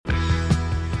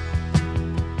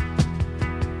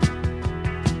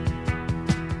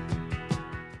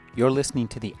You're listening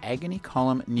to the Agony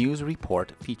Column News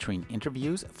Report featuring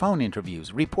interviews, phone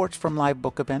interviews, reports from live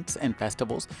book events and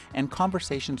festivals, and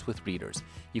conversations with readers.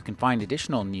 You can find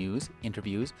additional news,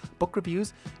 interviews, book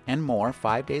reviews, and more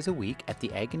 5 days a week at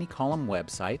the Agony Column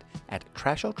website at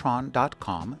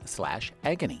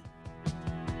trashotron.com/agony.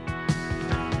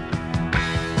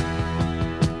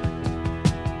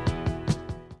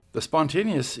 The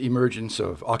spontaneous emergence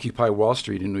of Occupy Wall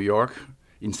Street in New York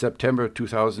in September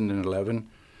 2011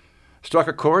 struck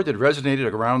a chord that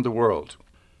resonated around the world.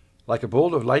 Like a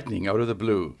bolt of lightning out of the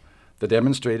blue, the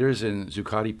demonstrators in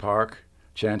Zuccotti Park,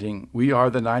 chanting, "We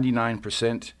are the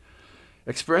 99%,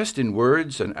 expressed in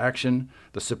words and action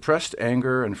the suppressed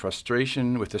anger and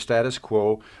frustration with the status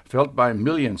quo felt by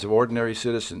millions of ordinary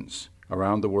citizens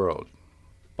around the world.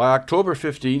 By October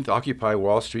 15th, Occupy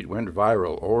Wall Street went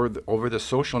viral over the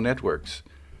social networks,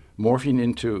 morphing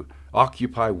into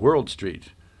Occupy World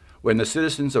Street, when the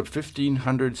citizens of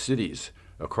 1,500 cities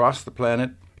across the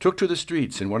planet took to the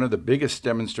streets in one of the biggest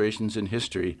demonstrations in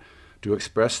history to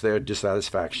express their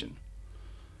dissatisfaction.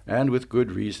 And with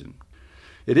good reason.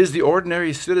 It is the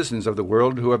ordinary citizens of the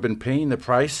world who have been paying the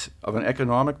price of an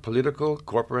economic, political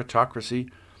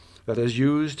corporatocracy that has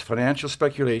used financial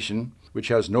speculation, which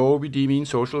has no redeeming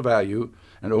social value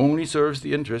and only serves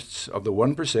the interests of the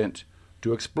 1%,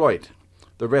 to exploit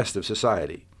the rest of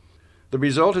society. The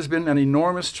result has been an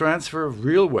enormous transfer of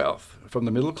real wealth from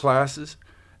the middle classes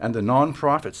and the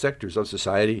non-profit sectors of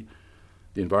society,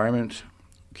 the environment,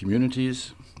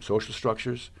 communities, social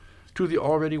structures, to the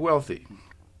already wealthy.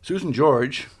 Susan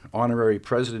George, honorary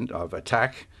president of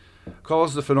ATTAC,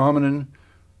 calls the phenomenon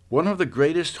one of the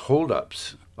greatest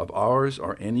hold-ups of ours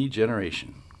or any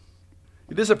generation.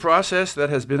 It is a process that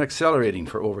has been accelerating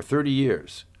for over 30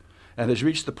 years and has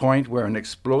reached the point where an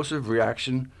explosive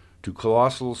reaction to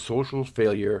colossal social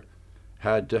failure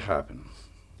had to happen.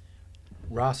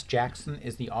 Ross Jackson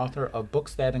is the author of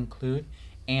books that include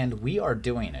And We Are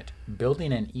Doing It,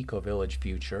 Building an Eco-Village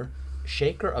Future,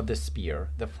 Shaker of the Spear,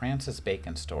 The Francis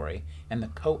Bacon Story, and the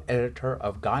co-editor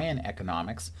of Gaian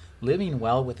Economics, Living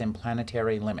Well Within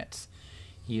Planetary Limits.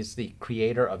 He is the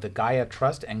creator of the Gaia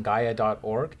Trust and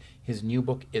Gaia.org. His new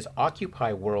book is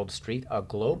Occupy World Street, a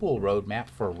global roadmap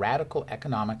for radical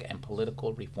economic and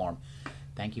political reform.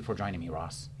 Thank you for joining me,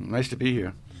 Ross. Nice to be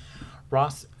here.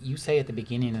 Ross, you say at the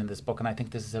beginning of this book, and I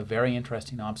think this is a very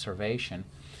interesting observation,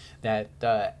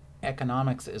 that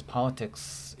economics is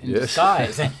politics in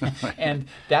disguise. And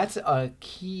that's a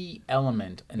key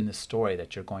element in the story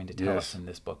that you're going to tell us in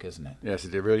this book, isn't it? Yes,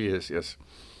 it really is, yes.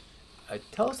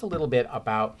 Tell us a little bit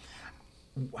about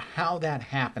how that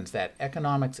happens, that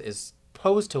economics is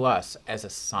posed to us as a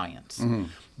science. Mm-hmm.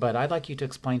 But I'd like you to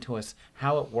explain to us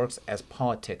how it works as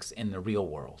politics in the real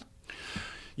world.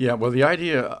 Yeah, well, the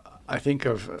idea, I think,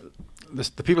 of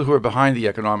the people who are behind the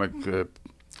economic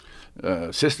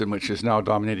system, which is now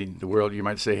dominating the world, you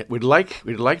might say, we'd like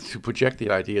to project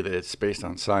the idea that it's based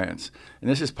on science, and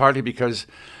this is partly because,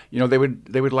 they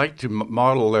would like to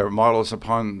model their models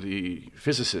upon the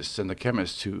physicists and the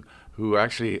chemists who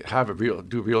actually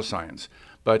do real science.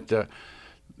 But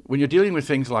when you're dealing with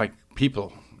things like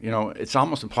people, it's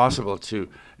almost impossible to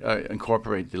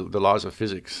incorporate the laws of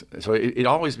physics. So it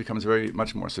always becomes very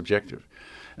much more subjective.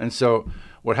 And so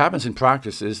what happens in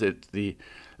practice is that the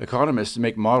economists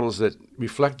make models that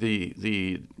reflect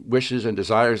the wishes and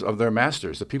desires of their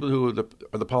masters, the people who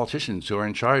are the politicians who are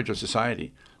in charge of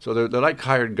society. So they're like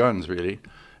hired guns, really.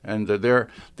 And their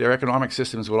economic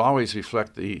systems will always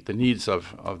reflect the needs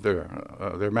of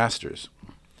their masters.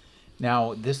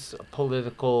 Now, this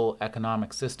political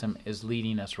economic system is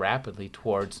leading us rapidly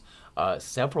towards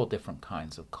several different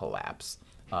kinds of collapse,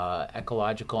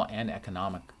 ecological and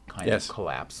economic of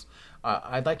collapse.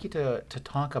 I'd like you to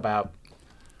talk about,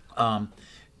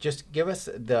 just give us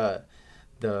the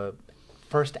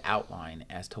first outline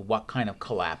as to what kind of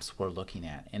collapse we're looking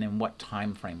at and in what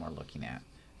time frame we're looking at,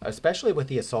 especially with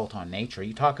the assault on nature.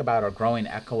 You talk about our growing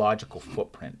ecological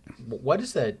footprint. What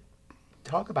is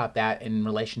talk about that in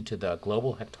relation to the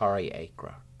global hectare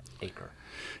acre.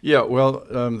 Yeah, well,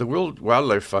 the World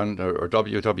Wildlife Fund, or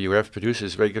WWF,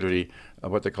 produces regularly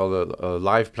what they call a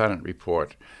Live Planet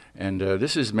report. And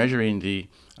this is measuring the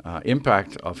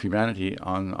impact of humanity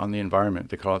on the environment.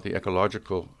 They call it the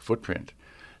ecological footprint.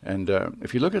 And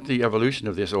if you look at the evolution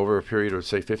of this over a period of,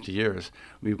 say, 50 years,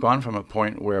 we've gone from a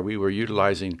point where we were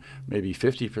utilizing maybe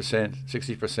 50%,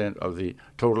 60% of the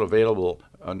total available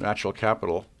natural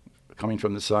capital coming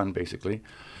from the sun, basically,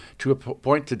 to a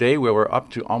point today where we're up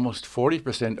to almost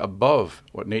 40% above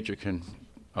what nature can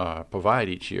provide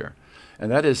each year.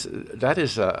 And that is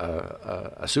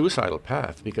a suicidal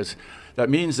path, because that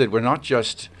means that we're not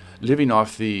just living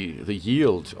off the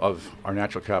yield of our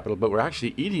natural capital, but we're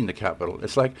actually eating the capital.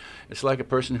 It's like a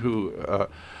person who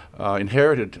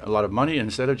inherited a lot of money, and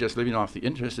instead of just living off the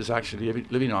interest, is actually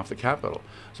living off the capital.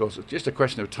 So it's just a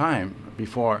question of time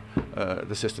before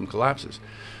the system collapses.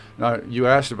 Now, you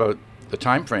asked about the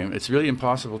time frame. It's really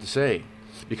impossible to say,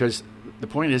 because the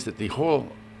point is that the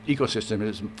whole ecosystem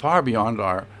is far beyond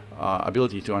our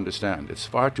ability to understand. It's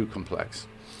far too complex.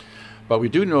 But we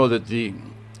do know that the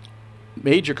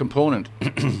major component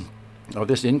of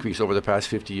this increase over the past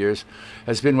 50 years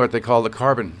has been what they call the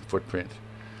carbon footprint.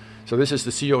 So this is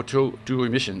the CO2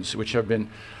 emissions, which have been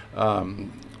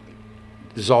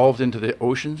dissolved into the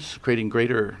oceans, creating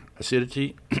greater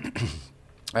acidity,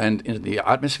 and into the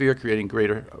atmosphere, creating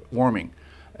greater warming.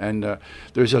 And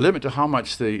there's a limit to how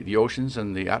much the oceans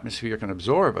and the atmosphere can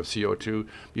absorb of CO2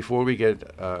 before we get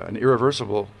an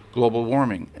irreversible global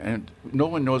warming. And no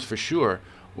one knows for sure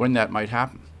when that might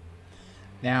happen.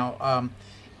 Now,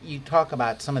 you talk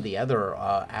about some of the other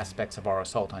aspects of our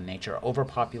assault on nature: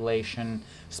 overpopulation,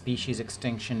 species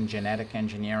extinction, genetic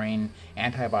engineering,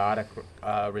 antibiotic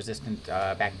resistant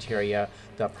bacteria,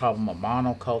 the problem of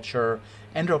monoculture,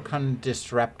 endocrine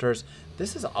disruptors.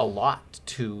 This is a lot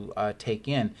to take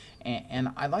in, and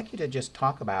I'd like you to just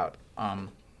talk about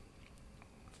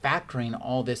factoring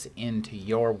all this into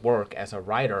your work as a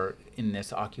writer in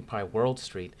this Occupy World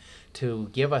Street, to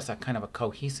give us a kind of a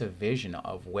cohesive vision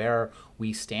of where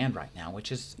we stand right now,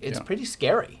 which is, it's pretty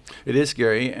scary. It is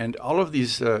scary, and all of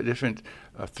these different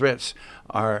threats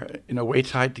are in a way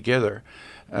tied together,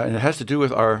 and it has to do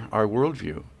with our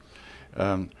worldview.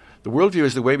 The worldview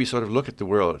is the way we sort of look at the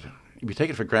world. We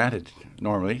take it for granted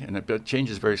normally, and it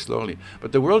changes very slowly.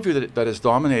 But the worldview that has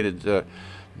dominated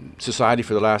society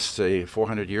for the last, say,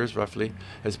 400 years roughly,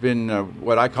 has been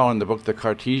what I call in the book the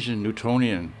Cartesian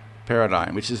Newtonian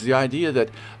paradigm, which is the idea that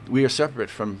we are separate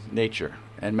from nature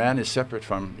and man is separate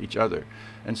from each other.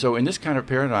 And so in this kind of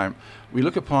paradigm, we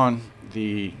look upon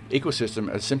the ecosystem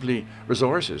as simply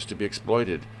resources to be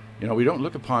exploited. You know, we don't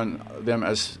look upon them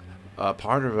as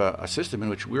part of a system in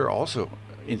which we're also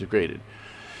integrated.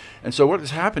 And so what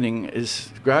is happening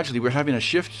is gradually we're having a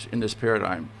shift in this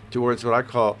paradigm towards what I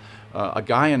call a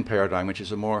Gaian paradigm, which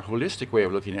is a more holistic way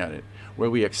of looking at it, where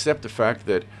we accept the fact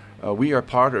that we are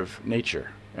part of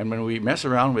nature. And when we mess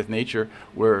around with nature,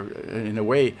 we're, in a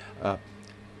way,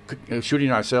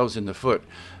 shooting ourselves in the foot.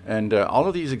 And all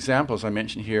of these examples I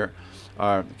mentioned here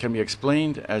can be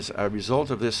explained as a result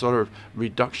of this sort of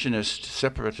reductionist,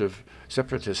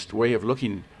 separatist way of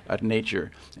looking at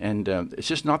nature. And it's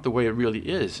just not the way it really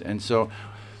is. And so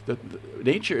the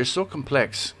nature is so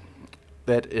complex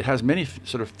that it has many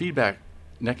sort of feedback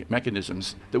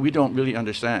mechanisms that we don't really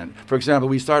understand. For example,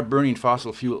 we started burning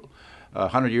fossil fuel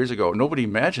 100 years ago. Nobody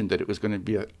imagined that it was going to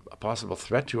be a possible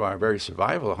threat to our very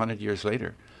survival 100 years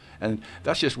later. And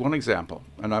that's just one example.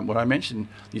 And when I mention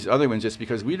these other ones, it's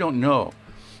because we don't know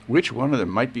which one of them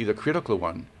might be the critical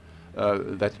one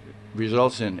that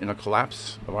results in a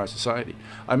collapse of our society.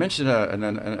 I mentioned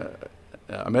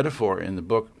a metaphor in the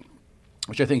book,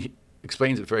 which I think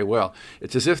explains it very well.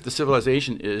 It's as if the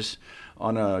civilization is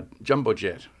on a jumbo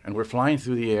jet, and we're flying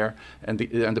through the air, and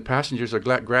the passengers are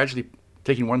gradually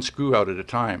taking one screw out at a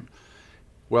time.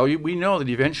 Well, we know that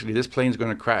eventually this plane's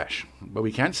going to crash, but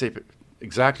we can't say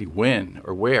exactly when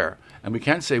or where, and we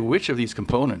can't say which of these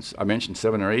components, I mentioned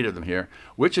 7 or 8 of them here,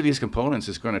 which of these components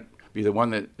is going to be the one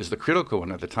that is the critical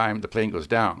one at the time the plane goes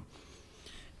down.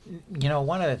 You know,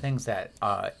 one of the things that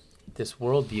this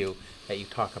worldview that you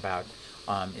talk about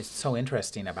is so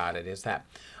interesting about it is that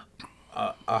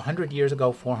 100 years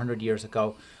ago, 400 years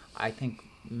ago, I think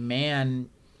man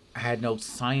had no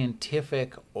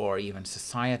scientific or even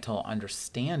societal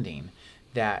understanding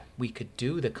that we could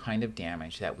do the kind of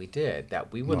damage that we did,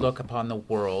 that we would look upon the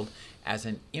world as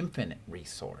an infinite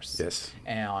resource. Yes.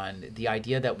 And the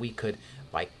idea that we could,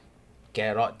 like,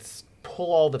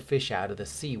 pull all the fish out of the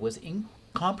sea was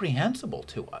incomprehensible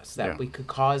to us. That we could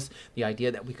cause, the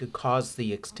idea that we could cause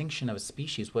the extinction of a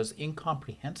species was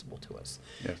incomprehensible to us.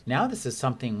 Yes. Now this is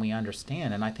something we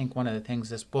understand, and I think one of the things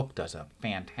this book does a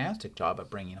fantastic job of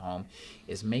bringing home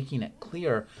is making it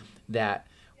clear that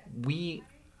we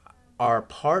are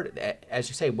part, as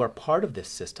you say, we're part of this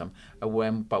system, but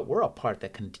we're a part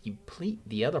that can deplete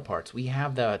the other parts. We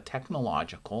have the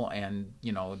technological and,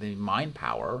 you know, the mind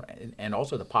power and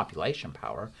also the population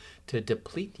power to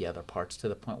deplete the other parts to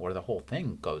the point where the whole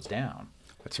thing goes down.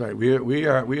 That's right. We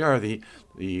are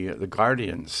the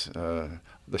guardians, the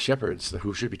shepherds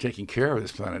who should be taking care of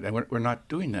this planet, and we're not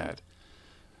doing that.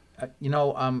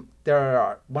 There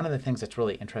are one of the things that's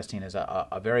really interesting is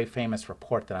a very famous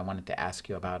report that I wanted to ask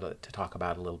you about to talk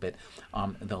about a little bit,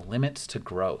 the limits to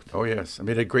growth. Oh yes, it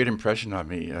made a great impression on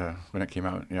me when it came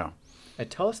out. Yeah.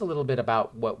 Tell us a little bit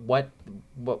about what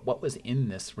was in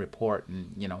this report,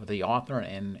 and the author,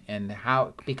 and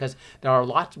how, because there are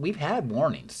lots. We've had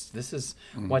warnings. This is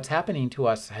what's happening to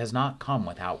us has not come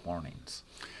without warnings.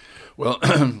 Well,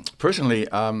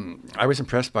 personally, I was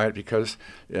impressed by it because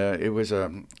it was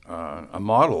a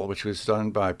model which was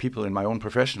done by people in my own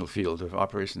professional field of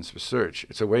operations research.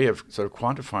 It's a way of sort of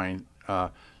quantifying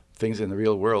things in the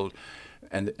real world.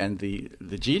 And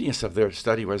the genius of their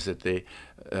study was that they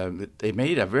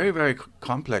made a very, very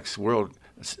complex world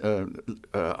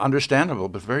understandable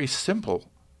but very simple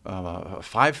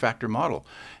 5-factor model.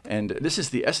 And this is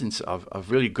the essence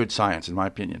of really good science, in my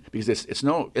opinion, because it's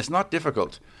not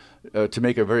difficult to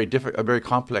make a very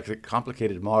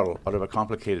complicated model out of a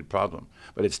complicated problem.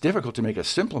 But it's difficult to make a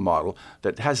simple model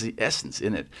that has the essence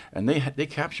in it. And they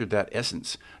captured that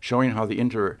essence, showing how the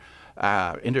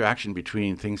interaction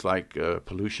between things like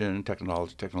pollution,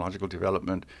 technological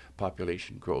development,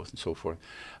 population growth, and so forth,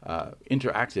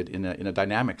 interacted in a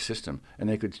dynamic system, and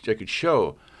they could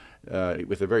show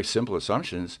with the very simple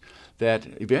assumptions that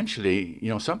eventually,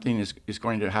 something is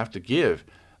going to have to give.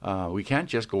 We can't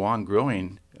just go on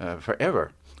growing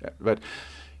forever. But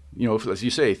as you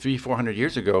say, 300-400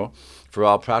 years ago, for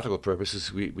all practical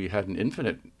purposes, we had an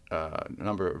infinite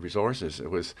number of resources. It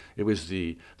was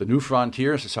the new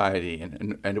frontier society,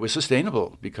 and it was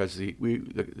sustainable because the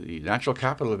natural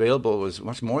capital available was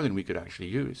much more than we could actually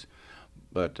use.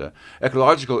 But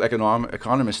ecological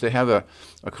economists, they have a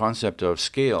concept of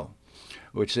scale,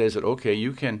 which says that okay,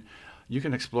 you can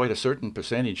exploit a certain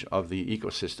percentage of the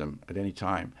ecosystem at any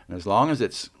time, and as long as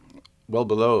it's well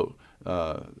below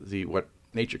what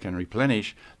nature can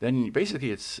replenish, then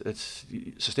basically it's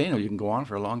sustainable. You can go on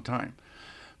for a long time.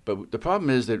 But the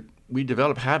problem is that we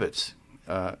develop habits,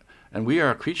 and we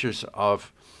are creatures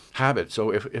of habit. So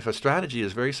if a strategy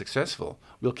is very successful,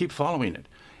 we'll keep following it.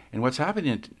 And what's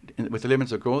happening with the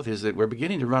limits of growth is that we're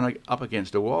beginning to run up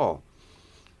against a wall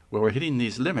where we're hitting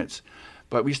these limits,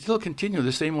 but we still continue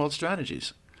the same old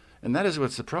strategies. And that is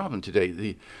what's the problem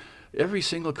today. Every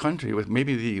single country, with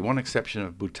maybe the one exception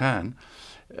of Bhutan,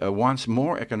 wants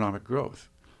more economic growth.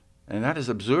 And that is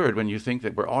absurd when you think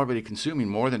that we're already consuming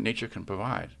more than nature can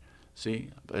provide. See,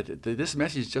 but this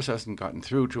message just hasn't gotten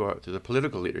through to the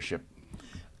political leadership.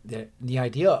 The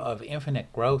idea of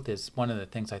infinite growth is one of the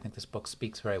things I think this book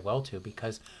speaks very well to,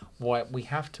 because what we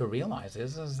have to realize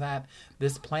is that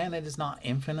this planet is not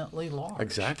infinitely large.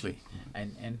 Exactly.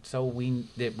 And so we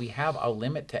have a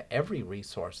limit to every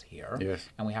resource here, yes,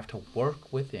 and we have to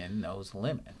work within those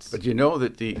limits. But you know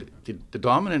that the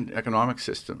dominant economic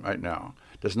system right now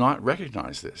does not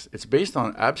recognize this. It's based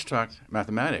on abstract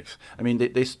mathematics. I mean,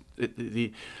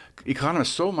 the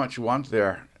economists so much want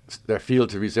their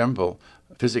field to resemble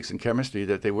physics and chemistry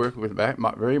that they work with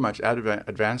very much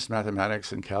advanced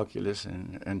mathematics and calculus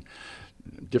and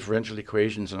differential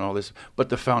equations and all this. But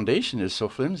the foundation is so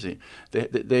flimsy.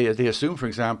 They assume, for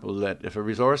example, that if a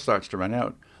resource starts to run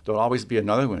out, there'll always be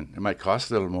another one. It might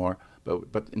cost a little more,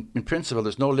 but in principle,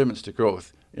 there's no limits to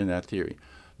growth in that theory.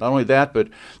 Not only that, but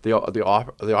they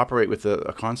operate with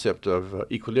a concept of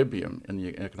equilibrium in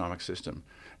the economic system.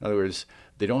 In other words,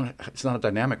 it's not a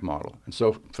dynamic model. And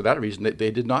so for that reason, they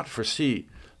did not foresee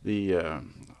the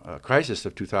crisis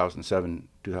of 2007,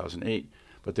 2008.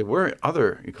 But there were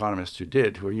other economists who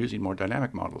were using more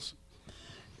dynamic models.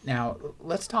 Now,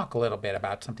 let's talk a little bit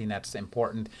about something that's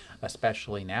important,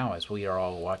 especially now as we are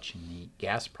all watching the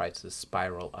gas prices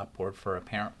spiral upward for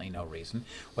apparently no reason,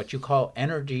 what you call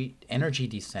energy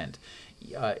descent.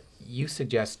 You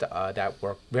suggest that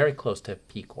we're very close to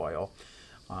peak oil.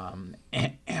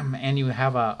 And you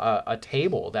have a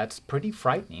table that's pretty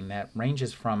frightening that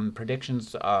ranges from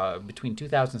predictions between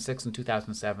 2006 and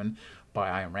 2007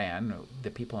 by Iran,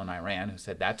 the people in Iran who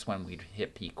said that's when we'd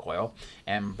hit peak oil,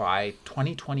 and by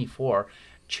 2024,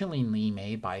 chillingly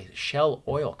made by Shell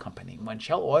Oil Company. When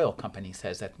Shell Oil Company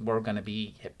says that we're going to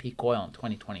be hit peak oil in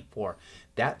 2024,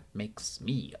 that makes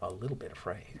me a little bit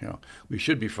afraid. Yeah, we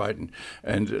should be frightened.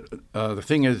 And the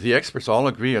thing is, the experts all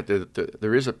agree that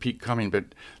there is a peak coming, but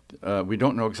we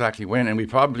don't know exactly when, and we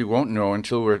probably won't know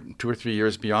until we're 2 or 3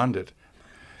 years beyond it.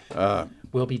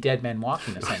 We'll be dead men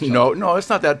walking, essentially. No, it's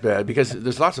not that bad because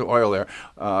there's lots of oil there.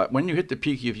 When you hit the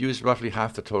peak, you've used roughly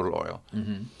half the total oil.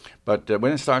 Mm-hmm. But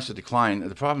when it starts to decline,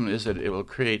 the problem is that it will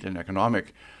create an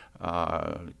economic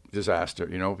disaster,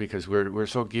 because we're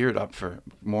so geared up for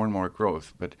more and more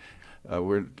growth. But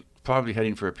we're probably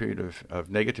heading for a period of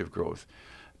negative growth.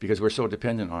 because we're so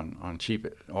dependent on cheap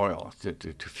oil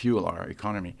to fuel our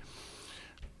economy.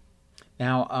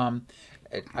 Now,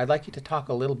 I'd like you to talk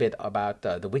a little bit about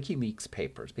the WikiLeaks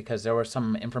papers, because there was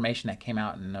some information that came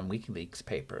out in the WikiLeaks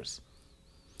papers.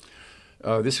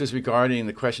 This was regarding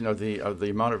the question of the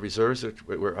amount of reserves that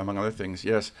were, among other things.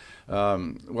 Yes.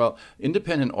 Well,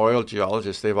 independent oil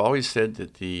geologists, they've always said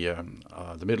that the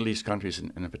Middle East countries,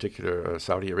 in particular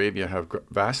Saudi Arabia, have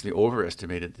vastly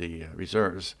overestimated the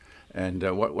reserves. And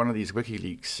what one of these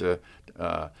WikiLeaks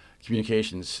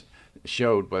communications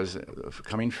showed was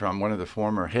coming from one of the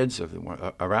former heads of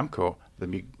Aramco, the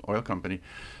big oil company,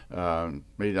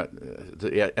 made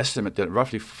the estimate that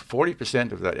roughly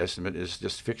 40% of that estimate is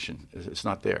just fiction. It's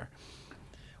not there.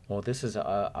 Well, this is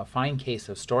a fine case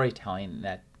of storytelling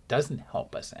that doesn't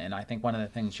help us. And I think one of the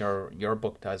things your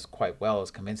book does quite well is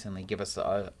convincingly give us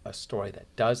a story that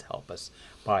does help us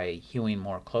by hewing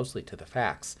more closely to the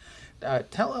facts.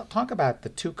 Talk about the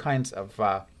two kinds of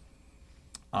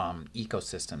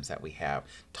ecosystems that we have: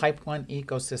 type 1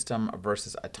 ecosystem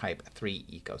versus a type 3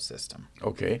 ecosystem.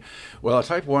 Okay. Well, a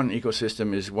type 1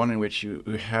 ecosystem is one in which you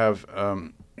have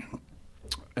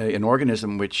an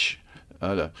organism which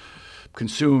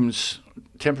consumes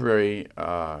temporary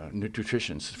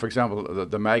nutritions. For example,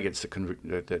 the maggots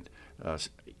that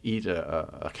eat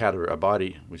a cat or a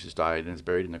body which has died and is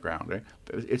buried in the ground. Right?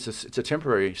 It's a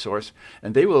temporary source,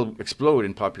 and they will explode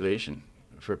in population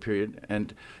for a period.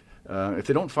 And if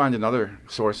they don't find another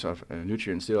source of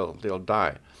nutrients, they'll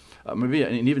die. Maybe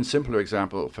an even simpler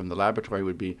example from the laboratory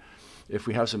would be if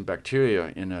we have some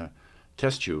bacteria in a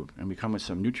test tube and we come with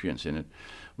some nutrients in it.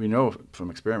 We know from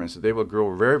experiments that they will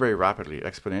grow very, very rapidly,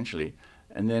 exponentially,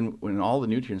 and then when all the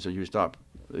nutrients are used up,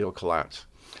 they'll collapse.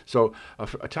 So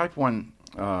a type 1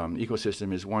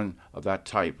 ecosystem is one of that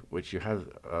type, which you have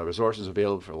resources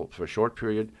available for a short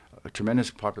period, a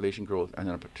tremendous population growth, and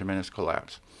then a tremendous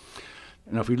collapse.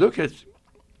 Now, if we look at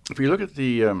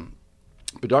the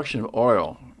production of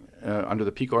oil under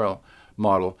the peak oil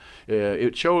model,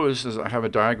 it shows, as I have a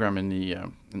diagram in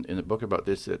the book about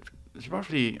this, that it's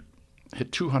roughly a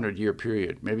 200-year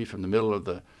period, maybe from the middle of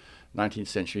the 19th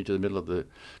century to the middle of the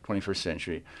 21st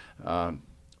century.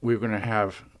 We're going to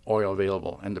have oil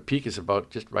available, and the peak is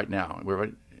about just right now. We're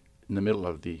right in the middle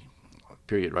of the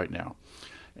period right now,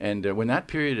 and when that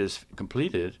period is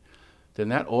completed, then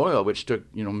that oil, which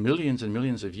took millions and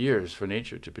millions of years for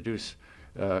nature to produce,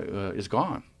 is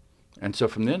gone. And so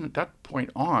from then, at that point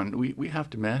on, we have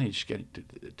to manage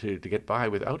to get by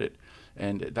without it.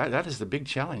 And that is the big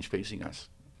challenge facing us.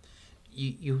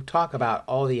 You talk about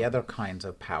all the other kinds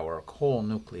of power: coal,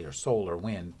 nuclear, solar,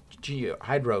 wind,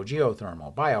 hydro,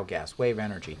 geothermal, biogas, wave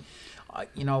energy.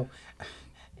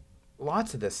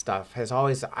 Lots of this stuff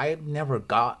I've never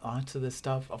got lots of this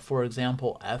stuff. For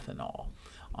example, ethanol.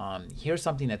 Here's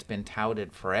something that's been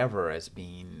touted forever as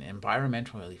being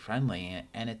environmentally friendly,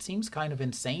 and it seems kind of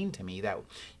insane to me that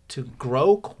to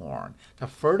grow corn, to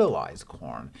fertilize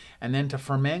corn, and then to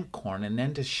ferment corn, and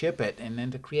then to ship it, and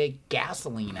then to create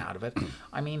gasoline out of it,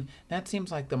 I mean, that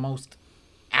seems like the most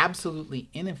absolutely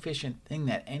inefficient thing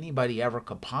that anybody ever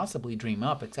could possibly dream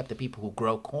up, except the people who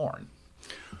grow corn.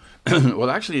 Well,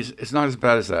 actually, it's not as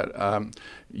bad as that.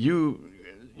 You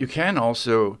can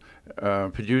also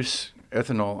produce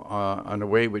ethanol in a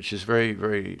way which is very,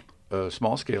 very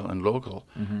small scale and local,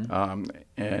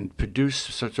 and produce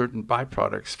certain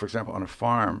byproducts. For example, on a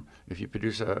farm, if you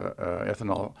produce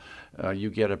ethanol, you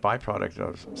get a byproduct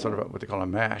of sort of what they call a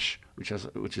mash, which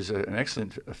is an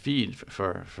excellent feed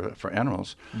for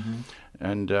animals.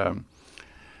 And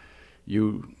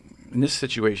you, in this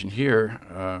situation here,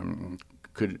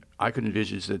 I could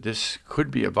envisage that this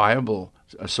could be a viable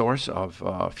source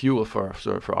of fuel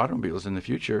for automobiles in the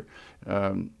future,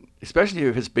 especially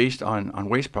if it's based on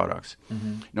waste products.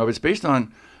 Now, if it's based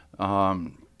on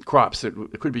crops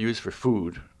that could be used for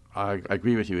food, I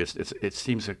agree with you. It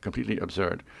seems completely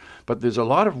absurd, but there's a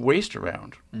lot of waste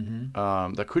around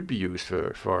that could be used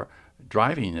for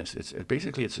driving this. It's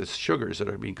basically sugars that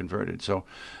are being converted. So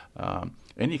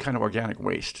any kind of organic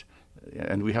waste,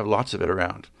 and we have lots of it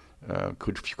around,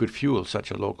 could fuel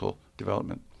such a local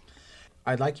development.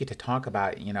 I'd like you to talk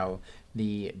about,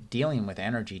 the dealing with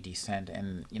energy descent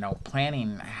and,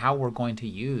 planning how we're going to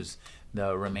use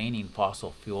the remaining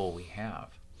fossil fuel we have.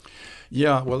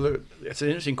 Yeah, well, it's an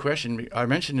interesting question. I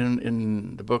mentioned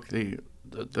in the book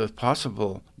the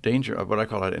possible danger of what I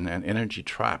call an energy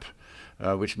trap,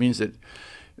 which means that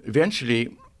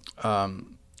eventually,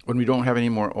 when we don't have any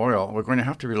more oil, we're going to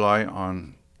have to rely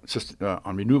on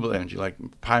renewable energy, like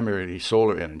primarily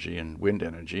solar energy and wind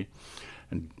energy,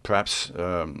 and perhaps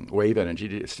wave energy.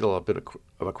 It's still a bit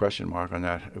of a question mark on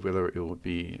that, whether it will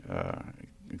be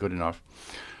good enough.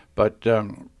 But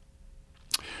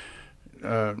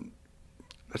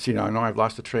let's see now. I know I've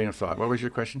lost the train of thought. What was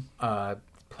your question?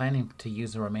 Planning to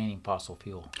use the remaining fossil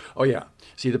fuel. Oh, yeah.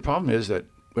 See, the problem is that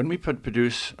when we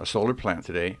produce a solar plant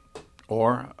today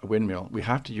or a windmill, we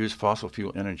have to use fossil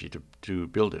fuel energy to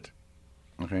build it.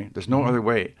 Okay? There's no other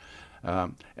way.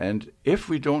 And if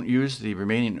we don't use the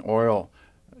remaining oil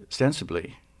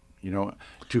sensibly,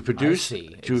 to produce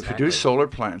solar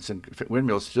plants and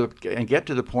windmills and get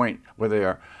to the point where they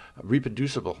are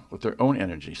reproducible with their own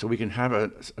energy. So we can have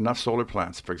enough solar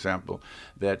plants, for example,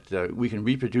 that we can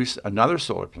reproduce another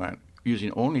solar plant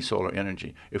using only solar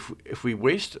energy. If we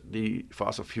waste the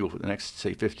fossil fuel for the next,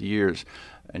 say, 50 years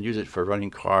and use it for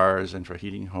running cars and for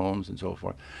heating homes and so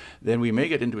forth, then we may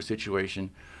get into a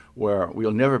situation where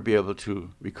we'll never be able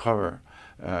to recover.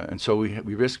 And so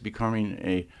we risk becoming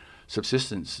a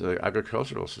subsistence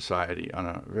agricultural society on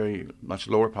a very much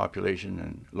lower population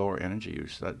and lower energy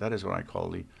use. That is what I call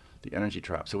the energy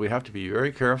trap. So we have to be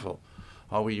very careful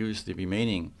how we use the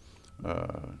remaining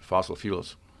fossil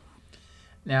fuels.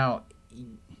 Now,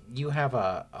 you have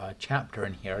a chapter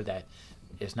in here that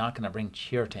is not going to bring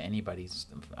cheer to anybody's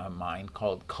mind,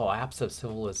 called Collapse of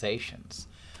Civilizations.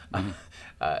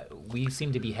 We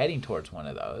seem to be heading towards one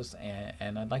of those,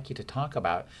 and I'd like you to talk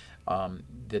about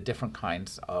the different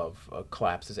kinds of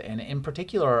collapses, and in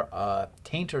particular,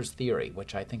 Tainter's theory,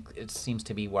 which I think it seems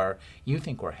to be where you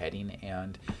think we're heading,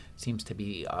 and seems to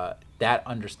be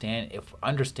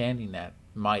understanding that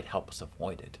might help us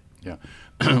avoid it. Yeah.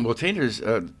 Well, Tainter's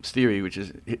theory, which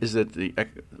is that the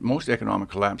most economic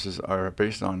collapses are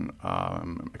based on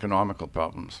economical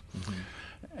problems. Mm-hmm.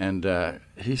 And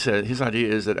he said his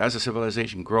idea is that as a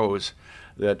civilization grows,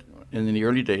 that in the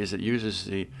early days it uses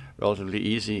the relatively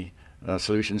easy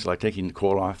solutions like taking the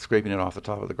coal off, scraping it off the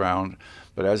top of the ground.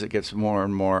 But as it gets more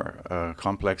and more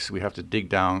complex, we have to dig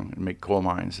down and make coal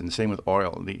mines. And the same with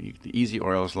oil. The easy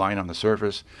oil is lying on the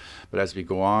surface, but as we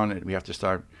go on, we have to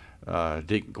start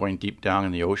going deep down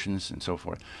in the oceans and so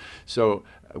forth. So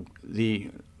the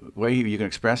way you can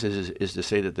express it is to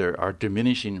say that there are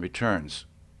diminishing returns.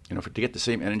 To get the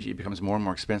same energy, it becomes more and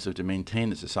more expensive to maintain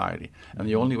the society. And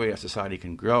the only way a society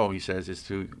can grow, he says, is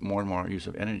through more and more use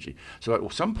of energy. So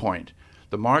at some point,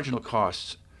 the marginal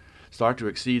costs start to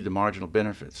exceed the marginal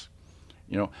benefits.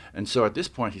 And so at this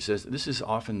point, he says, this is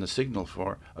often the signal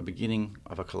for a beginning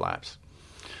of a collapse.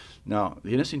 Now,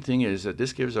 the interesting thing is that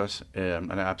this gives us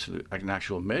an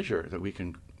actual measure that we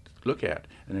can look at.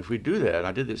 And if we do that,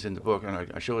 I did this in the book,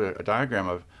 and I showed a diagram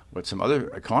of what some other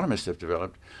economists have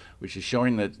developed, which is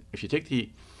showing that if you take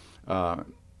the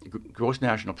gross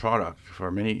national product for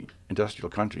many industrial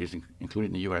countries,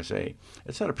 including the USA,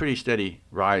 it's had a pretty steady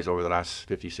rise over the last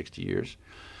 50, 60 years.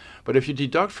 But if you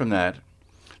deduct from that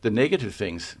the negative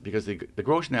things, because the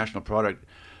gross national product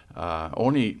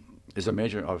only is a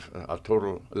measure of a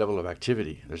total level of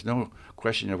activity. There's no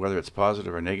question of whether it's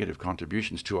positive or negative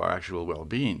contributions to our actual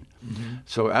well-being. Mm-hmm.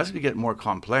 So as we get more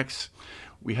complex,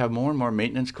 we have more and more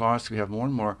maintenance costs, we have more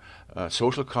and more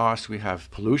social costs, we have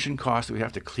pollution costs, we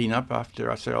have to clean up after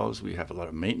ourselves, we have a lot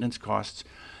of maintenance costs,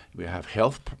 we have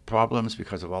health problems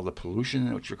because of all the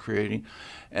pollution which we're creating.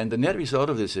 And the net result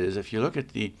of this is, if you look at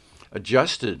the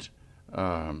adjusted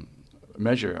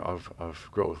measure of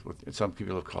growth, some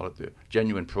people have called it the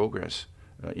genuine progress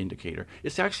indicator,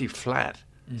 it's actually flat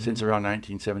since around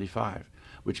 1975,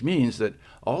 which means that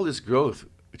all this growth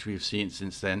which we've seen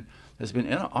since then has been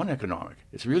uneconomic.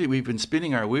 It's really, we've been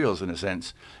spinning our wheels in a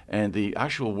sense, and the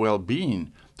actual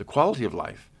well-being, the quality of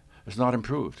life, has not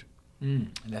improved.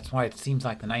 That's why it seems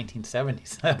like the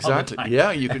 1970s. Exactly.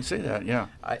 Yeah, you could say that. Yeah.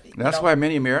 That's why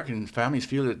many American families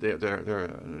feel that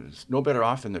they're no better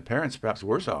off than their parents, perhaps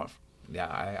worse off.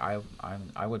 Yeah,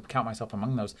 I would count myself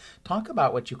among those. Talk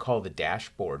about what you call the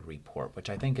dashboard report, which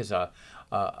I think is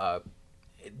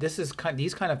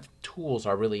these kind of tools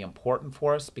are really important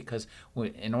for us, because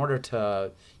in order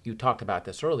to, you talked about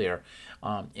this earlier,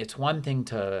 it's one thing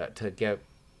to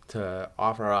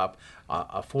offer up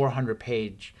a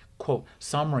 400-page quote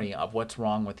summary of what's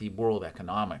wrong with the world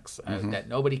economics that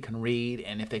nobody can read,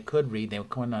 and if they could read, they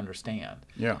couldn't understand.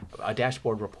 Yeah, a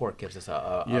dashboard report gives us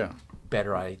a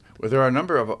better idea. Well, there are a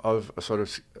number of sort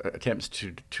of attempts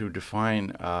to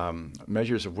define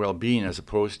measures of well-being as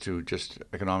opposed to just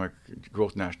economic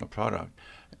growth national product,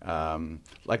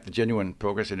 like the genuine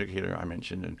progress indicator I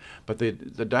mentioned. But the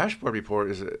dashboard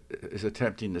report is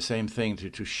attempting the same thing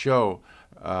to show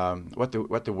what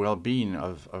the well-being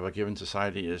of a given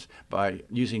society is by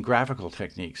using graphical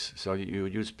techniques. So you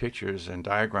use pictures and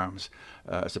diagrams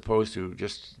as opposed to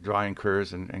just drawing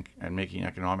curves and making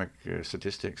economic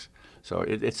statistics. So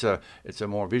it's a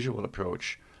more visual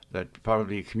approach that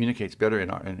probably communicates better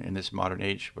in this modern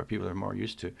age where people are more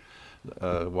used to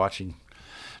watching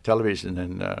television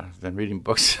than reading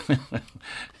books.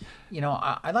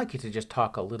 I'd like you to just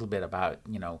talk a little bit about,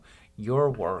 your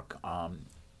work,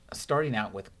 starting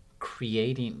out with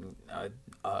creating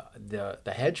the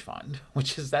hedge fund,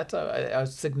 that's a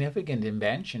significant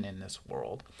invention in this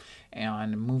world,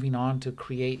 and moving on to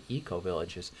create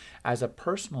eco-villages as a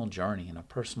personal journey and a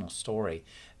personal story.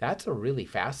 That's a really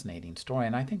fascinating story,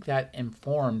 and I think that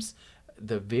informs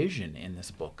the vision in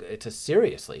this book. It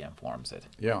seriously informs it.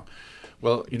 Yeah.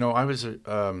 Well, I was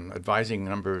advising a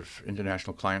number of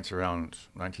international clients around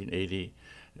 1980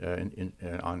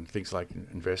 on things like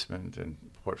investment and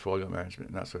portfolio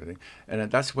management and that sort of thing. And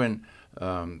that's when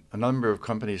a number of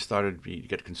companies started to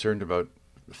get concerned about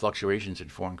fluctuations in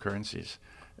foreign currencies.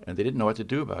 And they didn't know what to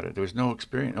do about it. There was no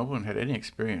experience. No one had any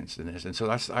experience in this. And so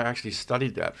I actually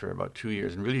studied that for about 2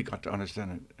 years and really got to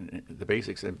understand the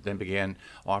basics, and then began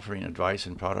offering advice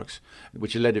and products,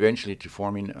 which led eventually to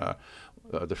forming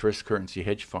the first currency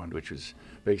hedge fund, which was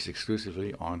based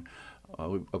exclusively on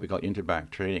what we call interbank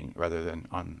trading rather than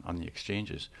on the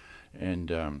exchanges.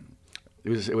 And it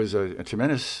was a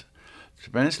tremendously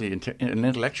an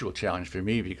intellectual challenge for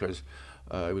me, because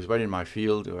it was right in my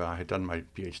field. I had done my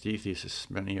PhD thesis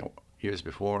many years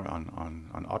before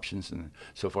on options and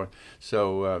so forth.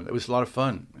 So it was a lot of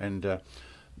fun, and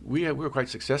we were quite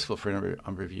successful for a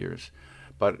number of years.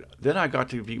 But then I got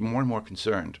to be more and more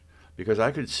concerned, because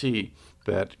I could see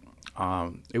that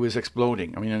it was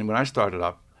exploding. I mean, when I started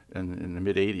up in the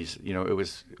mid '80s,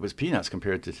 it was peanuts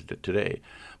compared to today.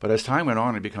 But as time went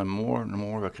on, it became more and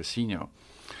more of a casino.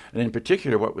 And in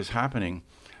particular, what was happening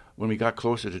when we got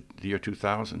closer to the year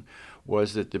 2000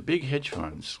 was that the big hedge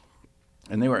funds,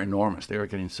 and they were enormous, they were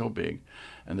getting so big,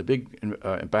 and the big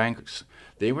banks,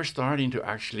 they were starting to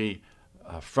actually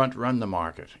front run the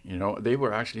market. They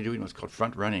were actually doing what's called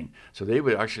front running. So they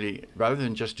would actually, rather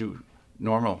than just do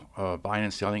normal buying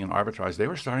and selling and arbitrage, they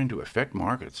were starting to affect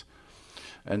markets.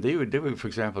 And they would, for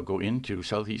example, go into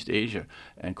Southeast Asia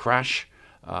and crash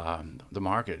the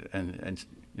market. And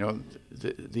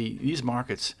these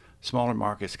markets, smaller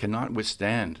markets, cannot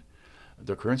withstand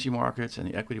the currency markets and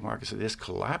the equity markets. So they just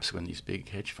collapse when these big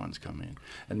hedge funds come in.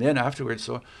 And then afterwards,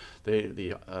 so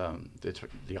the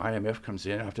IMF comes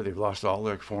in after they've lost all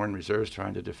their foreign reserves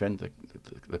trying to defend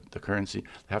the currency.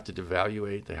 They have to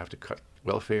devaluate. They have to cut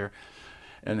welfare,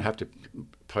 and have to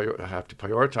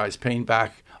prioritize paying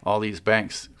back all these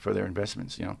banks for their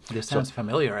investments. This sounds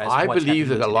familiar. I believe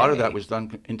that today. A lot of that was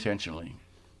done intentionally.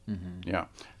 Mm-hmm. Yeah,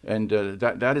 and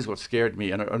that is what scared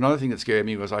me. And another thing that scared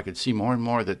me was I could see more and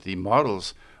more that the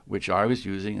models which I was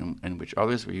using and which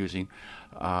others were using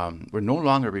were no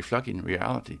longer reflecting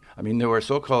reality. I mean, there were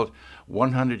so-called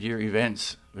 100-year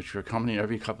events which were coming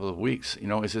every couple of weeks.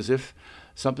 It's as if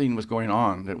something was going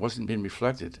on that wasn't being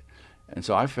reflected. And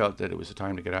so I felt that it was a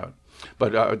time to get out.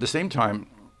 But at the same time,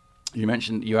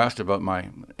 you asked about my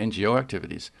NGO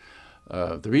activities.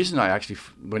 The reason I actually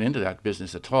went into that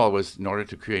business at all was in order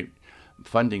to create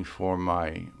funding for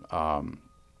my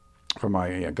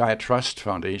Gaia Trust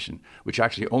Foundation, which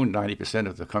actually owned 90%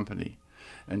 of the company.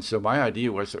 And so my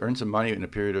idea was to earn some money in a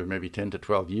period of maybe 10 to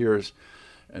 12 years,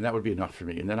 and that would be enough for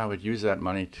me. And then I would use that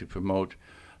money to promote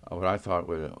what I thought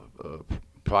were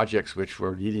projects which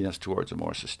were leading us towards a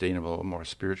more sustainable, more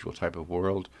spiritual type of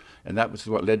world. And that was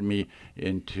what led me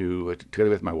into, together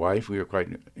with my wife, we were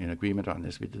quite in agreement on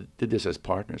this. We did this as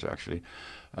partners, actually,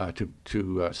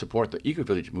 to support the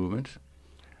eco-village movement,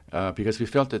 because we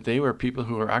felt that they were people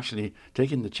who were actually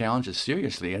taking the challenges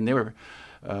seriously, and they were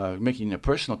making a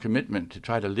personal commitment to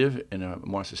try to live in a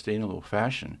more sustainable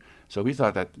fashion. So we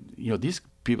thought that, these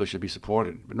people should be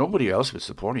supported, but nobody else was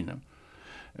supporting them.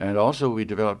 And also we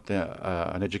developed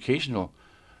an educational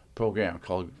program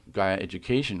called Gaia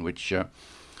Education, which is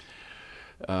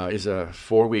a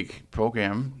 4-week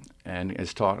program and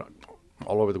is taught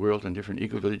all over the world in different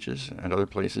eco-villages and other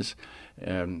places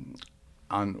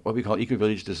on what we call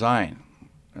eco-village design,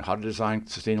 how to design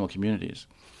sustainable communities.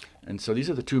 And so these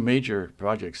are the two major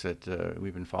projects that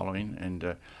we've been following.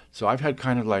 And so I've had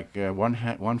kind of like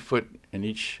one foot in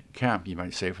each camp, you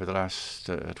might say, for the last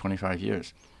 25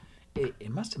 years. It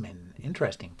must have been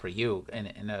interesting for you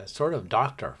in a sort of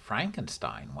Dr.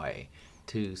 Frankenstein way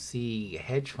to see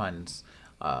hedge funds,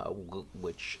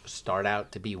 which start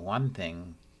out to be one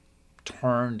thing,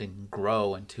 turned and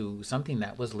grow into something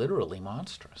that was literally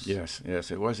monstrous. Yes,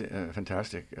 it was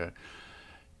fantastic.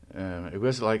 It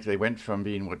was like they went from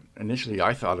being what initially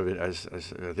I thought of it as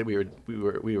that we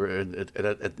were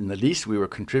at the least we were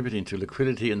contributing to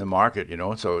liquidity in the market,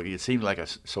 So it seemed like a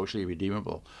socially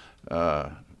redeemable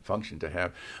function to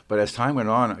have. But as time went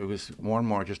on, it was more and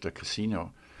more just a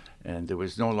casino, and there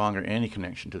was no longer any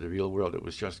connection to the real world. It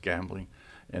was just gambling,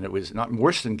 and it was not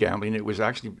worse than gambling. It was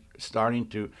actually starting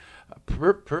to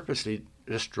purposely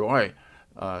destroy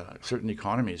certain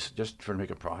economies just to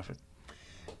make a profit.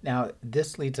 Now,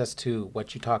 this leads us to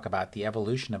what you talk about, the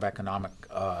evolution of economic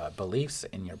beliefs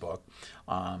in your book.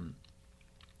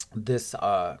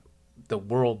 The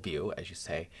worldview, as you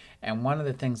say, and one of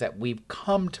the things that we've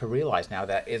come to realize now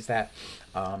is that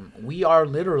we are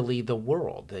literally the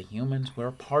world. The humans,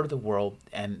 we're part of the world,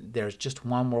 and there's just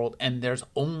one world, and there's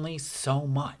only so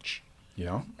much.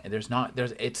 Yeah.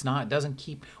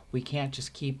 We can't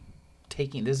just keep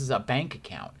taking. This is a bank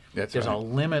account. There's a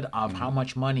limit of how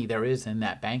much money there is in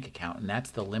that bank account, and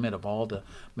that's the limit of all the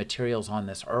materials on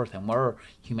this earth. And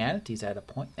humanity's at a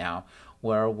point now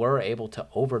where we're able to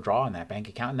overdraw in that bank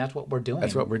account, and that's what we're doing.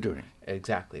 That's what we're doing.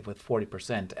 Exactly, with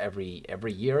 40%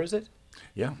 every year, is it?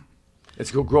 Yeah. It's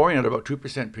growing at about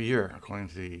 2% per year, according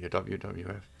to the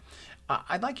WWF.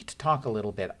 I'd like you to talk a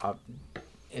little bit.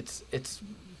 It's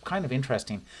kind of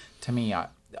interesting to me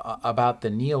about the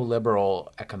neoliberal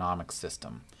economic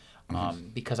system.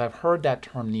 Because I've heard that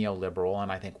term neoliberal,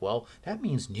 and I think, well, that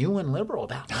means new and liberal.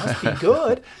 That must be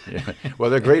good. Yeah.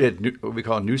 Well, they're great at what we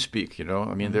call newspeak, you know.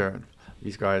 I mean,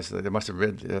 these guys, they must have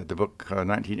read the book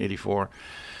 1984.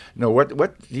 No, what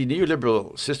the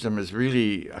neoliberal system is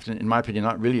really, in my opinion,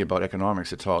 not really about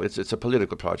economics at all. It's a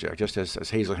political project, just as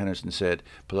Hazel Henderson said.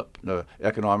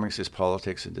 Economics is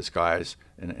politics in disguise,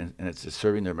 and it's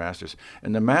serving their masters.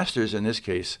 And the masters in this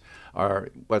case are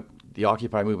what the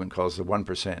Occupy movement calls the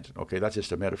 1%. Okay, that's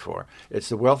just a metaphor. It's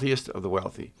the wealthiest of the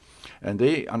wealthy, and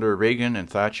they, under Reagan and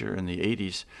Thatcher in the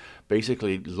 80s,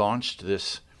 basically launched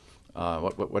this.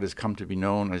 What has come to be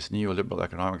known as neoliberal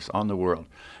economics on the world.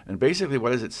 And basically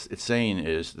what it's saying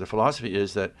is, the philosophy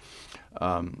is that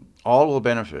all will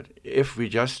benefit if we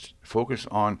just focus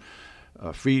on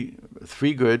free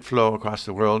good flow across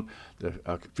the world,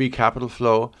 the free capital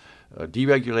flow,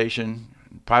 deregulation,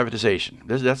 privatization.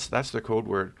 That's the code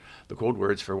word. The code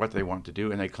words for what they want to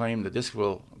do, and they claim that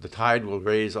the tide will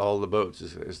raise all the boats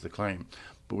is the claim.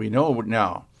 But we know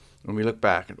now, when we look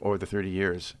back over the 30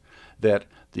 years, that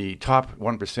the top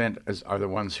 1% are the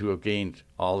ones who have gained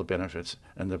all the benefits,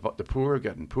 and the poor have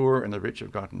gotten poorer, and the rich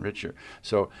have gotten richer.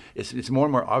 So it's more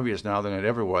and more obvious now than it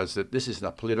ever was that this is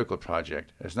a political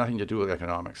project. It has nothing to do with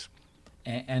economics.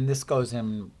 And this goes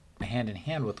in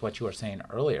hand with what you were saying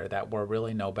earlier, that we're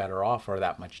really no better off or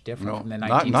that much different from the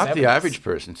 1970s. Not the average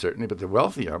person, certainly, but the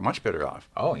wealthy are much better off.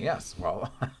 Oh, yes.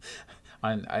 Well,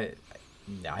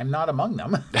 I'm not among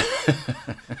them.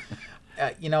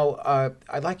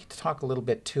 I'd like you to talk a little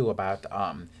bit too about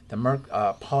Polanyi.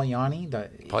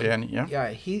 Polanyi, yeah. Yeah,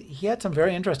 he had some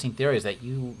very interesting theories that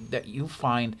you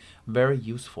find very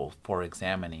useful for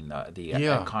examining the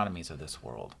economies of this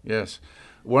world. Yes,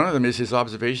 one of them is his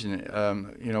observation.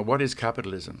 What is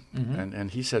capitalism? Mm-hmm.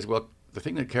 And he says, well, the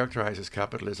thing that characterizes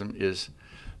capitalism is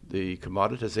the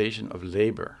commoditization of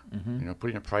labor. Mm-hmm.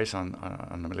 Putting a price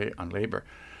on labor.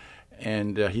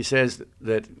 And he says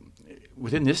that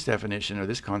within this definition or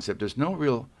this concept, there's no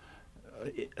real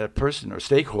person or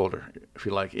stakeholder, if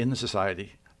you like, in the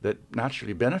society that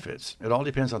naturally benefits. It all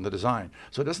depends on the design.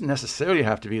 So it doesn't necessarily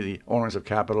have to be the owners of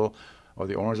capital or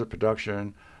the owners of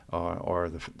production or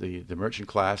the merchant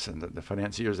class and the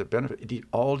financiers that benefit. It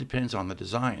all depends on the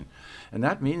design. And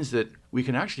that means that we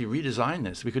can actually redesign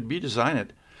this. We could redesign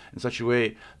it in such a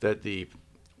way that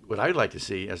what I'd like to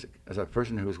see as a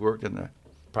person who has worked in the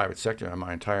private sector in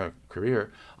my entire career,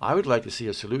 I would like to see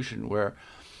a solution where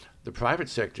the private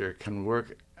sector can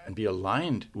work and be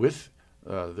aligned with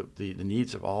the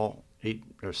needs of all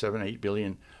 8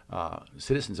 billion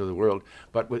citizens of the world,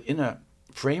 but within a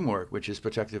framework which is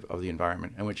protective of the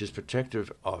environment and which is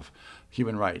protective of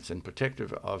human rights and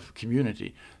protective of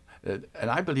community. And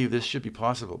I believe this should be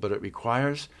possible, but it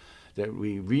requires that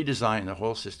we redesign the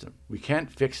whole system. We can't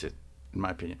fix it, in my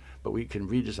opinion, but we can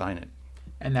redesign it.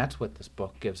 And that's what this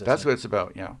book gives us. That's what it's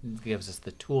about, yeah. It gives us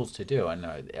the tools to do. And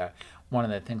one of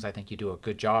the things I think you do a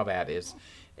good job at is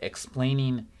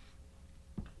explaining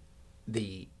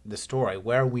the story,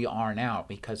 where we are now,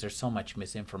 because there's so much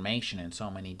misinformation and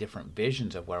so many different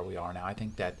visions of where we are now. I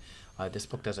think that this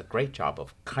book does a great job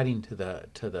of cutting to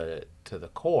the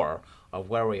core of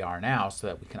where we are now, so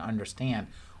that we can understand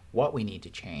what we need to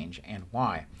change and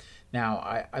why.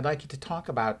 Now, I'd like you to talk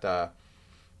about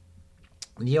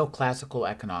neoclassical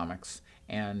economics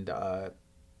and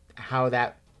how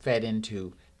that fed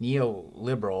into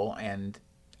neoliberal, and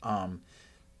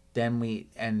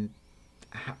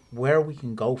where we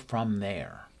can go from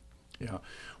there. Yeah,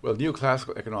 well,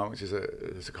 neoclassical economics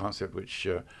is a concept which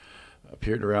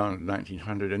appeared around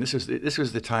 1900, and this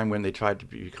was the time when they tried to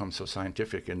become so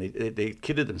scientific, and they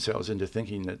kidded themselves into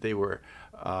thinking that they were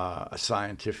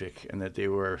scientific and that they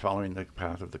were following the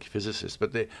path of the physicists,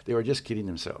 but they were just kidding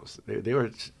themselves. They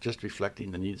were just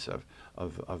reflecting the needs of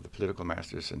the political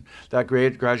masters, and that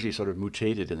gradually sort of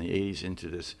mutated in the 80s into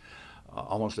this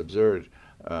almost absurd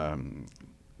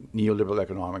neoliberal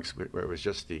economics, where it was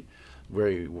just the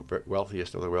very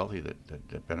wealthiest of the wealthy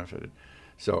that benefited.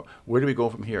 So where do we go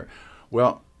from here?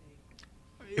 Well,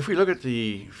 if we look at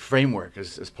the framework,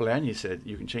 as Polanyi said,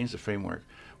 you can change the framework.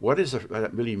 What does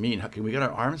that really mean? How can we get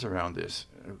our arms around this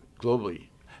globally?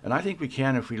 And I think we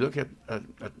can if we look at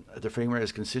the framework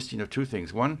as consisting of two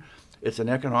things. One, it's an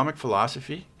economic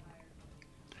philosophy.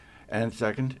 And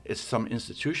second, it's some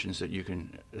institutions that you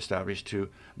can establish to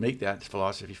make that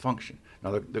philosophy function.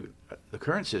 Now, the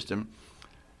current system,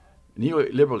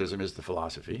 neoliberalism is the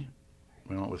philosophy,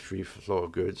 with free flow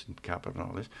of goods and capital and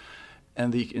all this.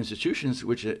 And the institutions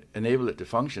which enable it to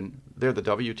function, they're the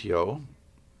WTO,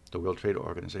 the World Trade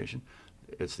Organization.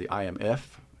 It's the IMF,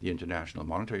 the International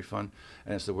Monetary Fund,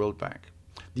 and it's the World Bank.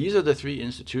 These are the three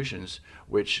institutions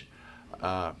which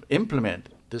implement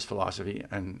this philosophy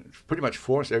and pretty much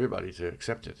force everybody to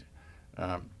accept it.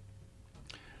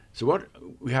 So what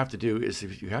we have to do is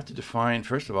you have to define,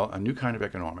 first of all, a new kind of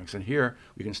economics. And here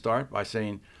we can start by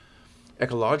saying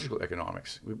ecological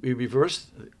economics. We reverse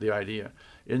the idea.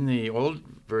 In the old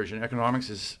version, economics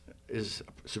is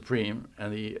supreme,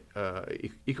 and the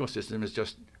ecosystem is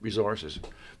just resources.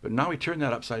 But now we turn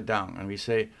that upside down, and we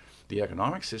say the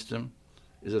economic system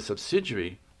is a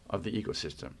subsidiary of the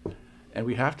ecosystem, and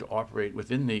we have to operate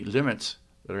within the limits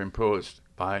that are imposed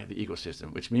by the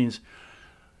ecosystem, which means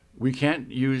we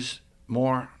can't use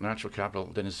more natural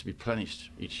capital than is replenished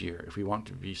each year if we want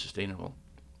to be sustainable.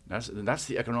 That's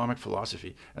the economic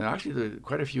philosophy. And actually,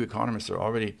 quite a few economists are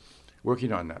already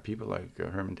working on that. People like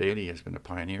Herman Daly has been a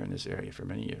pioneer in this area for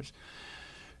many years.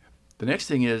 The next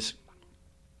thing is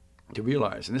to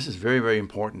realize, and this is very, very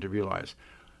important to realize,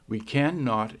 we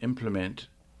cannot implement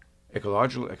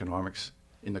ecological economics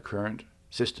in the current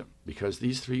system because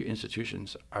these three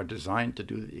institutions are designed to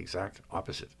do the exact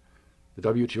opposite. The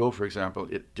WTO, for example,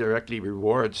 it directly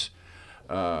rewards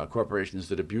corporations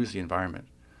that abuse the environment.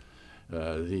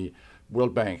 The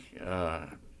World Bank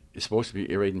is supposed to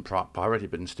be erasing poverty,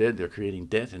 but instead they're creating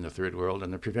debt in the third world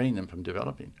and they're preventing them from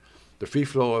developing. The free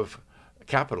flow of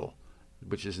capital,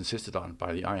 which is insisted on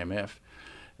by the IMF,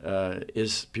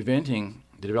 is preventing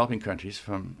the developing countries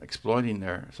from exploiting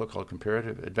their so-called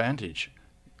comparative advantage.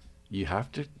 You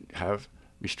have to have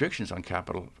restrictions on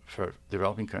capital for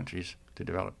developing countries to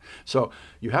develop. So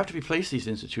you have to replace these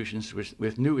institutions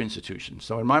with new institutions.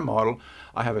 So in my model,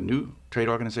 I have a new trade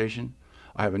organization.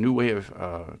 I have a new way of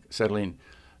settling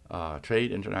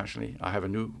trade internationally. I have a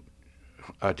new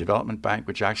development bank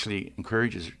which actually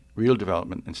encourages real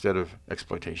development instead of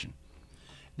exploitation.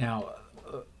 Now,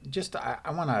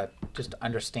 I want to just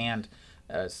understand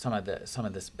some of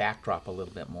this backdrop a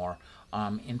little bit more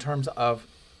in terms of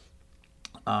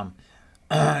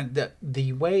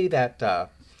the way that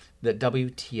the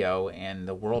WTO and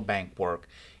the World Bank work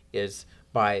is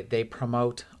they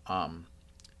promote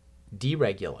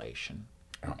deregulation,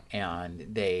 and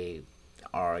they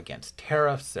are against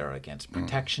tariffs, they're against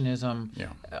protectionism,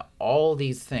 all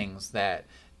these things that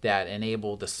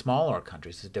enable the smaller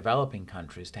countries, the developing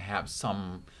countries, to have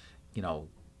some,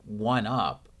 one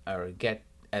up or get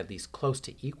at least close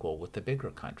to equal with the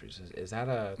bigger countries. Is that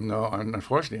a... No,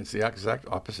 unfortunately, it's the exact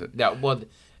opposite. Yeah, well,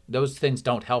 those things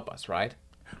don't help us, right?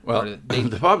 Well,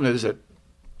 the problem is that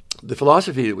the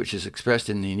philosophy which is expressed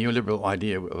in the neoliberal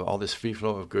idea of all this free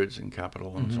flow of goods and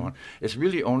capital and so on, it's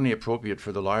really only appropriate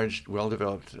for the large,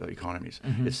 well-developed economies.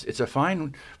 It's a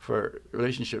fine for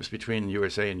relationships between the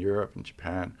USA and Europe and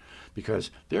Japan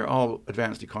because they're all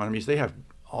advanced economies. They have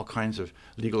all kinds of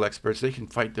legal experts. They can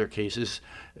fight their cases,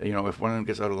 if one of them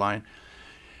gets out of line.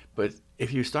 But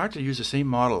if you start to use the same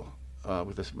model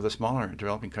with a smaller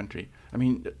developing country, I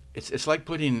mean, it's like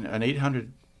putting an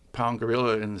 800-pound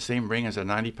gorilla in the same ring as a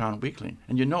 90-pound weakling,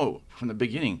 and you know from the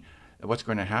beginning what's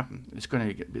going to happen. It's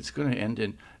going to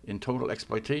end in total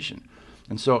exploitation.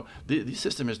 And so the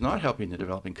system is not helping the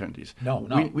developing countries. No.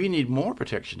 We need more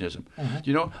protectionism.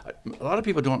 A lot of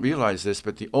people don't realize this,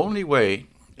 but the only way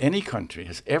any country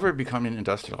has ever become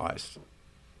industrialized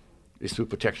is through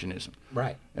protectionism.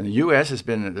 Right. And the U.S. has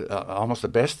been almost the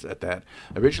best at that.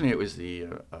 Originally, it was the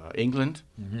England,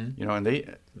 and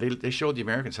they showed the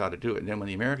Americans how to do it. And then when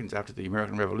the Americans, after the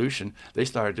American Revolution, they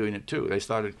started doing it too. They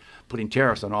started putting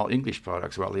tariffs on all English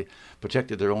products while they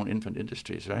protected their own infant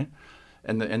industries, right?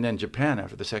 And then Japan,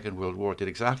 after the Second World War, did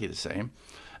exactly the same.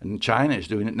 And China is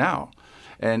doing it now.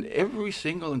 And every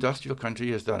single industrial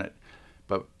country has done it.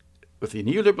 But with the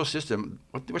neoliberal system,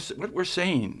 what we're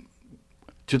saying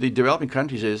to the developing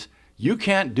countries is, you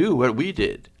can't do what we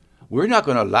did. We're not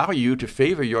going to allow you to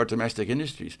favor your domestic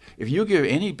industries. If you give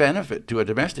any benefit to a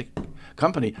domestic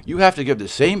company, you have to give the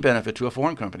same benefit to a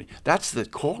foreign company. That's the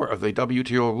core of the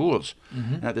WTO rules.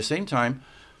 And at the same time,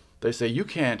 they say you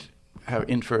can't have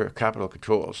infer capital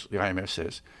controls, the IMF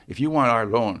says. If you want our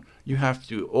loan, you have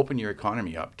to open your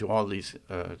economy up to all these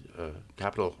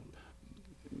capital,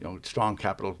 strong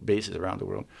capital bases around the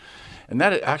world. And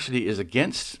that actually is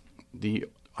against the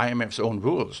IMF's own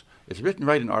rules. It's written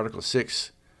right in Article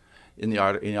 6 in the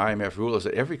IMF rules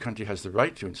that every country has the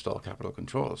right to install capital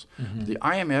controls. The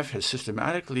IMF has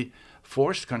systematically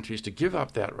forced countries to give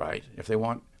up that right if they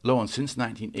want loans since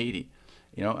 1980.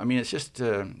 It's just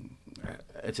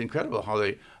it's incredible how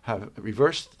they have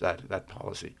reversed that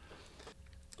policy.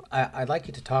 I'd like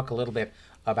you to talk a little bit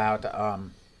about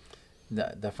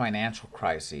the financial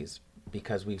crises,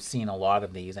 because we've seen a lot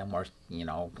of these, and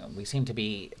we seem to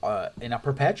be in a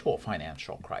perpetual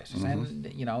financial crisis, and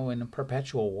in a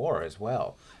perpetual war as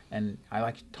well. And I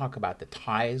like to talk about the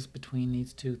ties between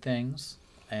these two things,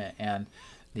 and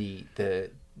the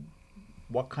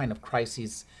what kind of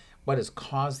crises, what has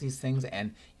caused these things.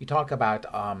 And you talk about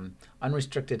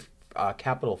unrestricted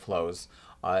capital flows.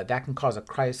 That can cause a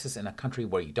crisis in a country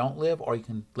where you don't live, or you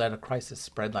can let a crisis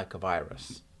spread like a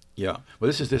virus. Yeah, well,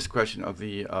 this is this question of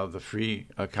the free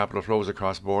capital flows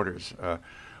across borders,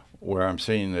 where I'm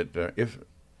saying that if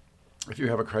you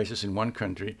have a crisis in one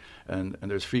country and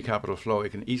there's free capital flow,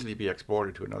 it can easily be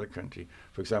exported to another country.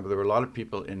 For example, there were a lot of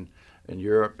people in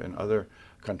Europe and other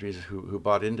countries who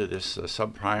bought into this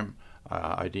subprime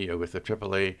idea with the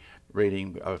AAA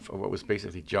rating of what was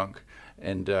basically junk,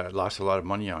 and lost a lot of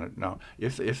money on it. Now,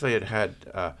 if they had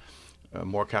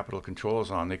more capital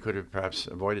controls on, they could have perhaps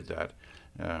avoided that.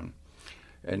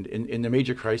 And in the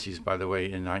major crises, by the way,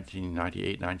 in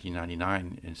 1998,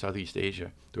 1999 in Southeast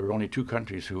Asia, there were only two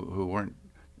countries who weren't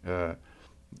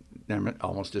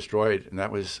almost destroyed, and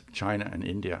that was China and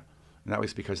India. And that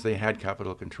was because they had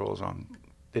capital controls on.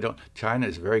 China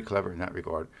is very clever in that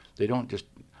regard. They don't just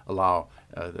allow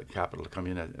the capital to come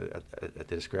in at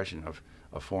the discretion of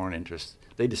foreign interests.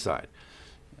 They decide.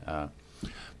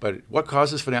 But what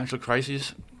causes financial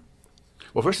crises?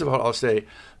 Well, first of all, I'll say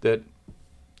that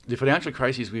the financial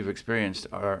crises we've experienced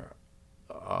are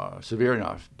severe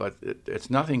enough, but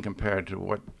it's nothing compared to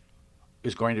what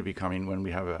is going to be coming when we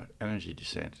have an energy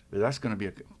descent. That's going to be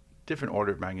a different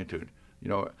order of magnitude.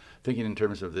 Thinking in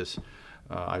terms of this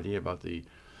idea about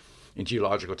in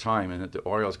geological time, and that the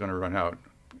oil is going to run out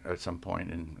at some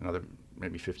point in another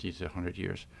maybe 50 to 100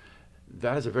 years.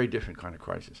 That is a very different kind of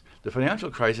crisis. The financial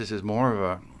crisis is more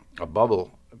of a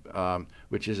bubble,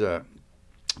 which is a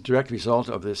direct result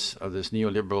of this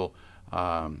neoliberal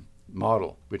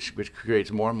model, which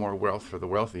creates more and more wealth for the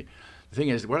wealthy. The thing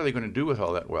is, what are they going to do with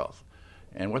all that wealth?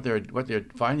 And what they're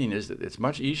finding is that it's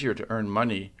much easier to earn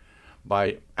money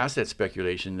by asset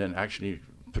speculation than actually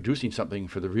producing something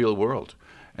for the real world.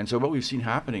 And so what we've seen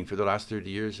happening for the last 30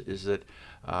 years is that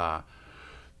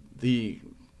the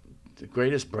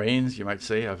greatest brains, you might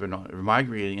say, have been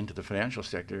migrating into the financial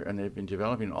sector, and they've been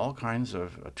developing all kinds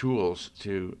of tools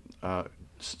to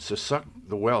suck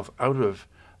the wealth out of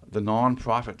the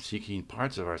non-profit-seeking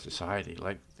parts of our society,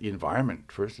 like the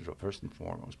environment, first and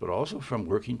foremost, but also from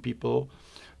working people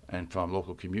and from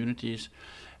local communities.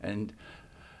 And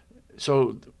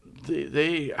so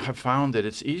they have found that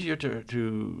it's easier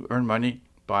to earn money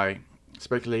by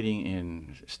speculating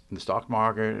in the stock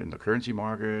market, in the currency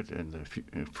market, and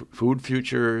the food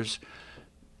futures,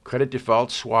 credit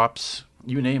default swaps,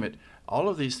 you name it. All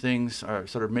of these things are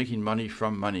sort of making money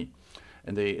from money,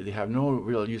 and they have no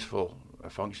real useful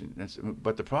function.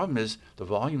 But the problem is the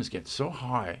volumes get so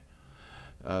high,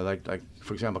 like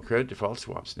for example, credit default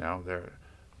swaps now, they're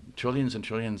trillions and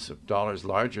trillions of dollars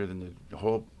larger than the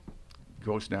whole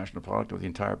gross national product of the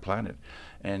entire planet.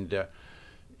 And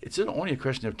it's only a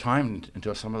question of time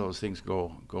until some of those things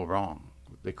go wrong.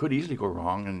 They could easily go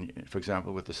wrong, and for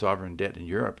example, with the sovereign debt in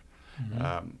Europe,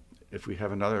 if we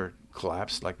have another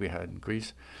collapse like we had in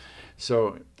Greece.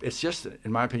 So it's just,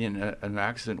 in my opinion, an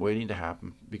accident waiting to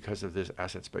happen because of this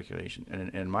asset speculation. And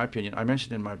in my opinion, I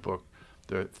mentioned in my book,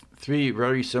 there are three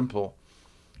very simple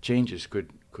changes could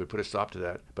put a stop to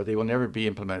that, but they will never be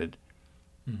implemented.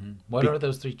 What are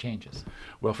those three changes?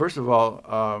 Well, first of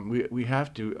all, we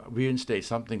have to reinstate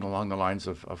something along the lines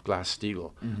of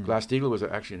Glass-Steagall. Glass-Steagall was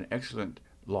actually an excellent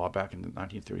law back in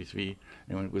 1933,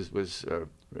 and it was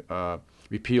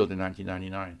repealed in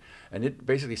 1999. And it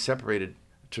basically separated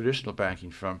traditional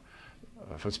banking from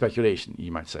from speculation,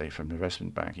 you might say, from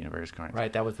investment banking of various kinds.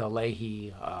 Right, that was the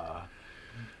Leahy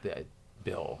the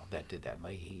bill that did that.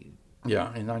 Leahy.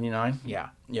 Yeah, in '99. Yeah.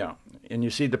 Yeah, and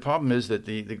you see, the problem is that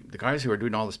the guys who are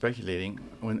doing all the speculating,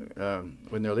 when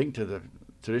they're linked to the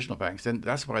traditional banks, then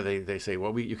that's why they say,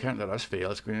 well, you can't let us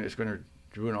fail. It's going to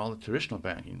ruin all the traditional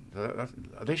banking.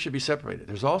 They should be separated.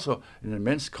 There's also an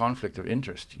immense conflict of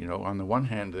interest. On the one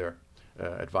hand, they're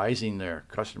advising their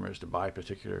customers to buy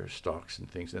particular stocks and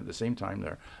things, and at the same time,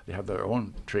 they have their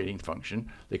own trading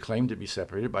function. They claim to be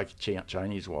separated by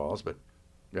Chinese walls, but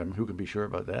who can be sure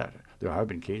about that? There have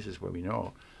been cases where we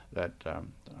know that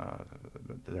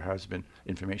there has been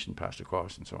information passed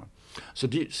across and so on. So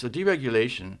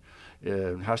deregulation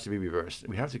has to be reversed.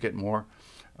 We have to get more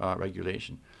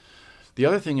regulation. The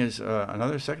other thing is,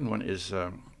 another second one is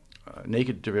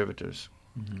naked derivatives.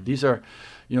 Mm-hmm. These are,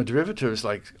 derivatives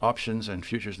like options and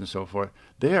futures and so forth.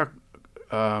 They are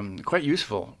quite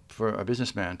useful for a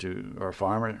businessman or a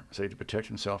farmer, say, to protect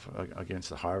himself against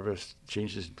the harvest,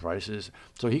 changes in prices,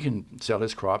 so he can sell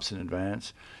his crops in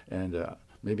advance, and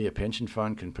maybe a pension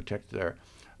fund can protect their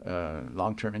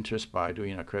long-term interest by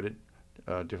doing a credit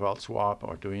default swap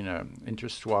or doing an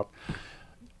interest swap.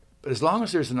 But as long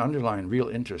as there's an underlying real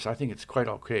interest, I think it's quite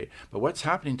okay. But what's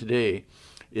happening today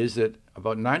is that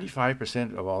about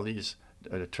 95% of all these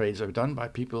trades are done by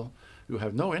people who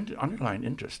have no underlying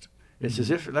interest. It's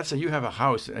as if, let's say you have a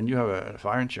house and you have a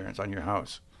fire insurance on your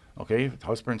house. Okay, if the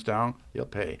house burns down, they'll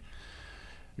pay.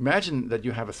 Imagine that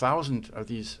you have 1,000 of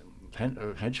these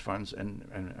hedge funds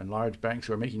and large banks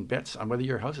who are making bets on whether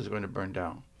your house is going to burn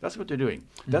down. That's what they're doing.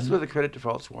 Mm-hmm. That's what the credit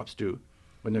default swaps do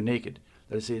when they're naked.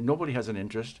 They say nobody has an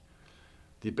interest.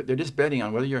 They're just betting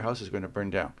on whether your house is going to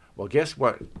burn down. Well, guess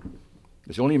what?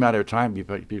 It's only a matter of time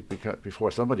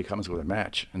before somebody comes with a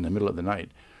match in the middle of the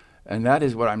night. And that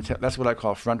is that's what I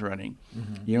call front running.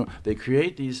 Mm-hmm. They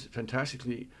create these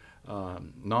fantastically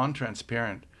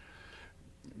non-transparent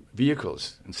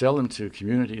vehicles and sell them to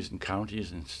communities and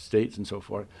counties and states and so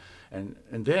forth. And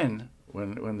then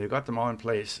when they've got them all in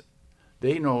place,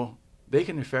 they know they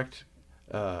can affect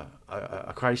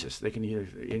a crisis. They can either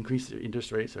increase the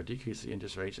interest rates or decrease the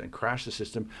interest rates and crash the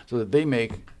system so that they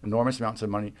make enormous amounts of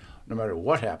money no matter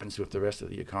what happens with the rest of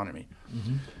the economy.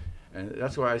 Mm-hmm. And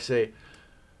that's why I say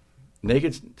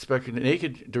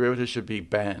naked derivatives should be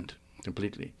banned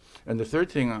completely. And the third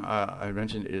thing I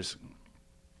mentioned is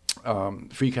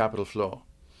free capital flow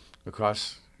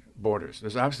across borders.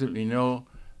 There's absolutely no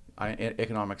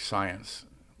economic science,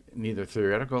 neither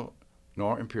theoretical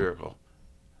nor empirical,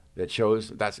 that shows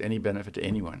that's any benefit to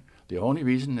anyone. The only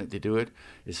reason that they do it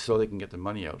is so they can get the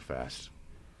money out fast.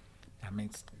 That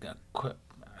makes a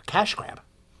cash grab.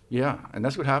 Yeah, and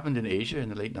that's what happened in Asia in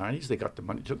the late 90s. They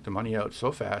took the money out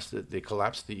so fast that they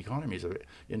collapsed the economies of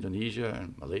Indonesia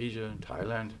and Malaysia and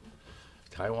Thailand,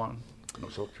 Taiwan,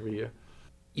 South Korea.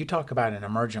 You talk about an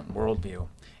emergent worldview,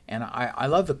 and I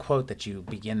love the quote that you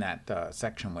begin that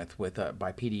section with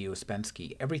by P.D.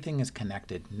 Ouspensky. Everything is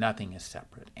connected, nothing is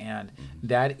separate. And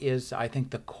that is, I think,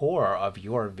 the core of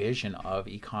your vision of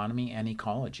economy and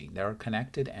ecology. They're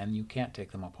connected, and you can't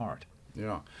take them apart.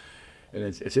 Yeah. And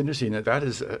it's interesting that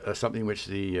is something which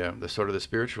the sort of the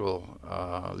spiritual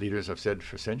leaders have said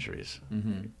for centuries.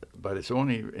 Mm-hmm. But it's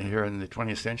only here in the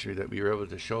 20th century that we were able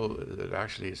to show that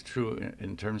actually it's true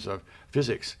in terms of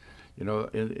physics.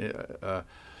 The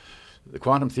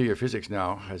quantum theory of physics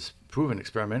now has proven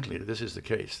experimentally that this is the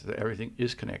case, that everything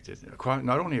is connected,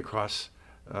 not only across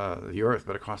the Earth,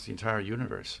 but across the entire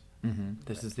universe. Mm-hmm.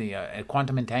 This is the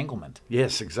quantum entanglement.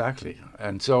 Yes, exactly.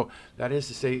 And so that is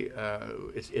to say,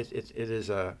 it is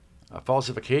a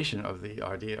falsification of the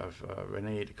idea of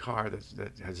René Descartes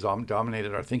that has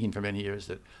dominated our thinking for many years,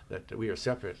 that we are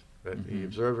separate, that mm-hmm. the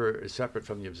observer is separate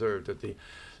from the observed, that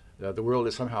the world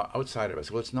is somehow outside of us.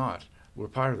 Well, it's not. We're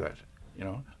part of that.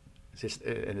 It's just,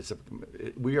 and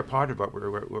we are part of what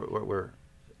we're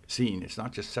seeing. It's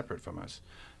not just separate from us.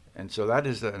 And so that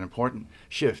is an important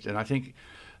shift. And I think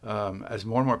as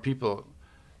more and more people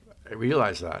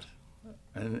realize that,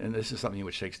 and this is something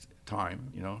which takes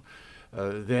time,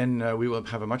 then we will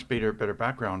have a much better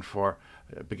background for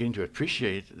beginning to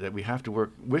appreciate that we have to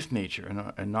work with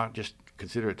nature and not just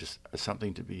consider it just as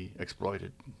something to be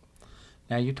exploited.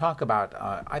 Now you talk about,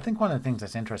 I think one of the things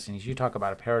that's interesting is you talk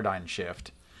about a paradigm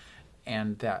shift.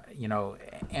 And,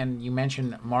 and you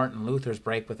mentioned Martin Luther's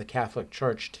break with the Catholic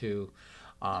Church to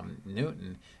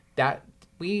Newton. That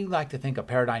we like to think of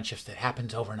paradigm shifts that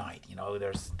happens overnight.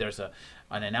 There's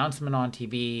an announcement on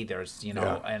TV, there's,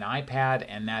 an iPad,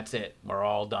 and that's it. We're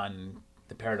all done.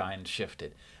 The paradigm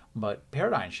shifted. But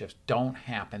paradigm shifts don't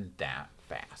happen that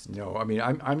fast. No, I mean,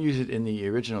 I'm using it in the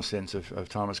original sense of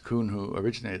Thomas Kuhn, who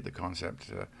originated the concept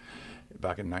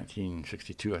back in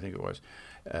 1962, I think it was.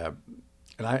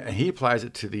 And he applies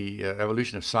it to the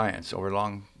evolution of science over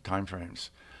long time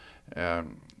frames,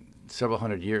 several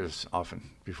hundred years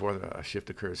often before the shift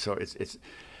occurs. So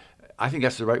I think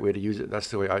that's the right way to use it. That's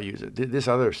the way I use it. This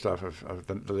other stuff of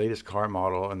the latest car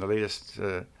model and the latest,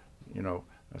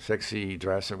 sexy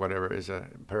dress or whatever is a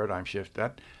paradigm shift.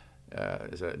 That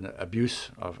is an abuse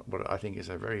of what I think is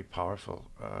a very powerful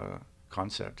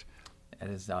concept. It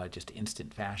is just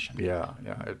instant fashion. Yeah.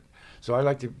 So I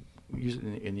like to use it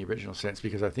in the original sense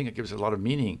because I think it gives a lot of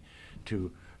meaning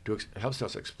to helps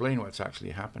us explain what's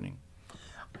actually happening.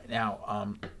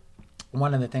 Now,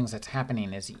 one of the things that's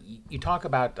happening is you talk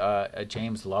about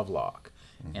James Lovelock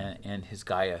and his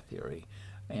Gaia theory.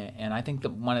 And I think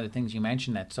that one of the things you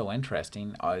mentioned that's so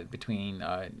interesting between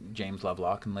James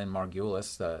Lovelock and Lynn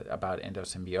Margulis about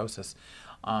endosymbiosis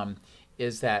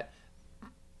is that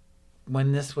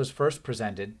when this was first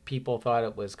presented, people thought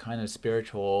it was kind of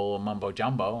spiritual mumbo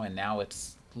jumbo, and now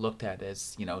it's looked at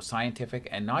as scientific,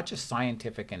 and not just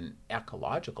scientific and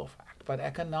ecological fact, but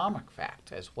economic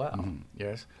fact as well. Mm-hmm.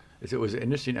 Yes, it was an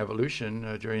interesting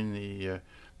evolution during the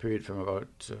period from about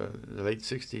the late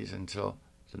 60s until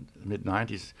the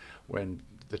mid-90s, when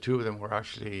the two of them were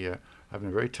actually having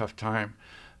a very tough time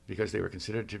because they were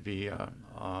considered to be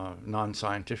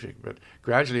non-scientific. But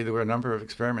gradually there were a number of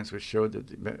experiments which showed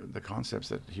that the concepts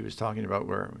that he was talking about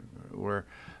were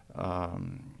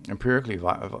empirically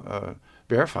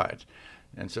verified.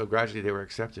 And so gradually they were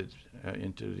accepted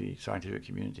into the scientific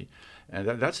community. And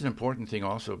that's an important thing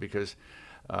also because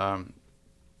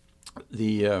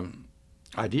the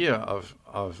idea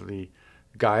of the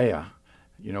Gaia,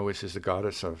 which is the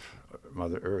goddess of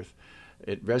Mother Earth,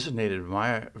 it resonated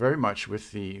very much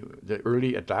with the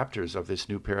early adapters of this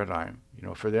new paradigm.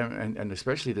 For them, and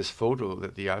especially this photo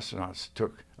that the astronauts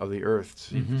took of the Earth,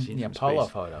 seen the from Apollo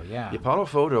space. photo, yeah. The Apollo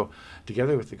photo,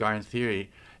 together with the Gaian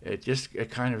theory, it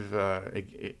kind of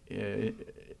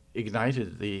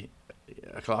ignited the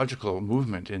ecological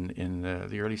movement in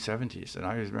the early 70s, and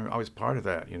I remember I was part of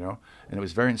that, and it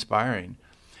was very inspiring.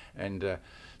 And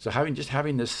so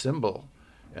having this symbol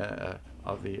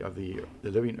of the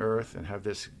living Earth and have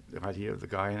this idea of the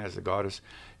Gaian as the goddess,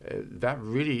 that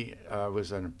really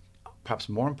was perhaps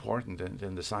more important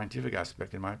than the scientific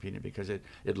aspect, in my opinion, because it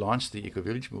launched the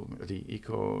eco-village movement, the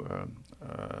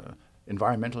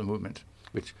environmental movement,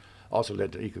 which also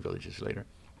led to eco-villages later.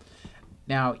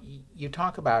 Now, you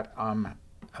talk about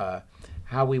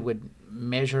how we would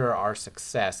measure our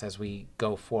success as we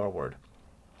go forward.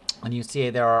 And you say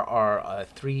there are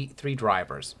three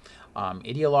drivers: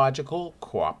 ideological,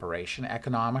 cooperation;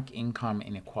 economic, income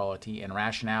inequality; and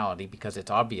rationality, because it's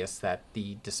obvious that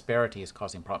the disparity is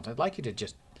causing problems. I'd like you to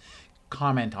just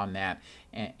comment on that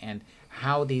and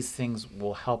how these things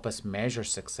will help us measure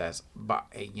success,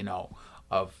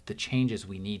 of the changes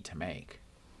we need to make.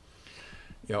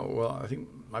 Yeah, well, I think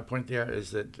my point there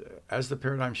is that as the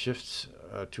paradigm shifts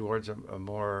towards a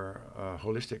more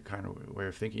holistic kind of way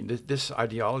of thinking, this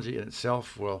ideology in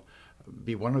itself will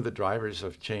be one of the drivers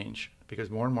of change, because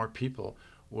more and more people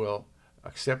will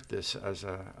accept this as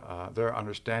their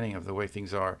understanding of the way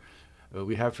things are.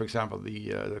 We have, for example,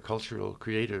 the cultural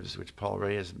creatives, which Paul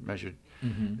Ray has measured,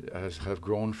 have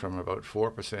grown from about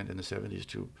 4% in the 70s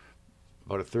to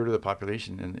about a third of the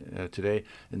population today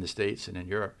in the States and in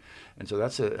Europe. And so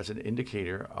that's an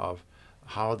indicator of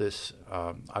how this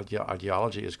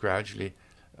ideology is gradually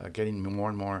getting more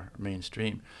and more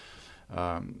mainstream.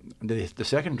 The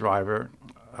second driver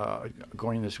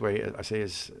going this way, I say,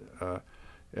 is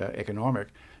economic.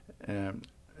 And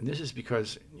this is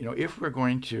because, if we're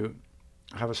going to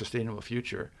have a sustainable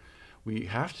future, we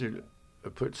have to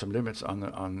put some limits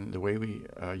on the way we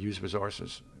use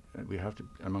resources. We have to,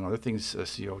 among other things,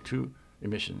 CO2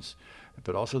 emissions,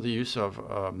 but also the use of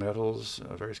metals,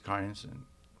 various kinds, and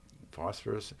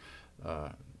phosphorus,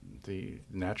 the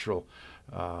natural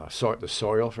the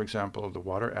soil, for example, the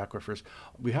water aquifers.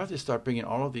 We have to start bringing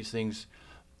all of these things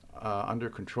under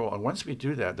control. And once we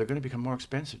do that, they're going to become more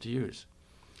expensive to use.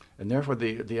 And therefore,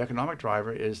 the economic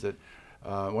driver is that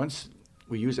once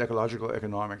we use ecological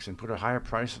economics and put a higher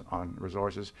price on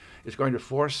resources, it's going to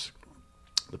force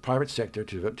the private sector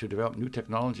to develop new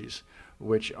technologies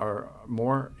which are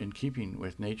more in keeping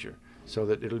with nature, so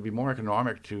that it'll be more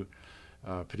economic to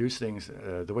produce things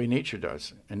the way nature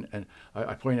does. And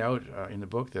I point out in the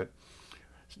book that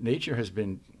nature has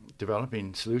been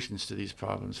developing solutions to these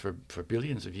problems for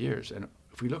billions of years. And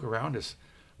if we look around us,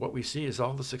 what we see is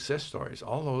all the success stories.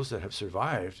 All those that have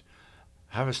survived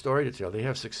have a story to tell. They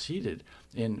have succeeded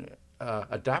in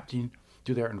adapting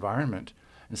to their environment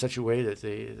in such a way that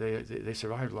they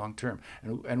survive long term.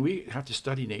 And we have to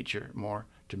study nature more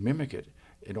to mimic it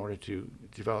in order to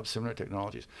develop similar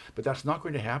technologies. But that's not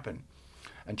going to happen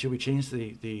until we change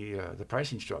the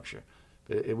pricing structure.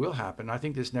 It will happen. I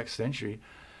think this next century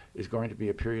is going to be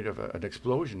a period of an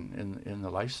explosion in the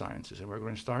life sciences, and we're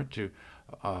going to start to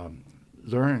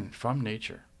learn from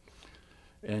nature.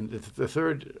 And the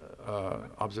third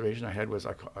observation I had was,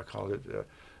 I called it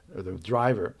the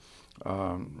driver,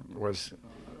 was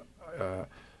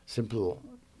simple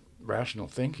rational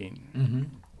thinking. Mm-hmm.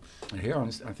 And here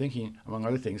I'm thinking, among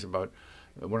other things, about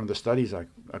one of the studies I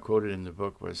quoted in the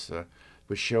book was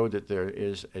which showed that there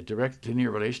is a direct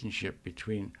linear relationship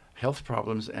between health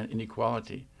problems and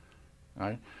inequality.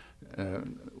 Right?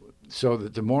 So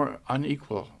that the more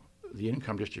unequal the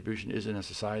income distribution is in a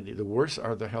society, the worse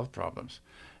are the health problems.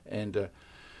 And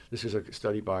this is a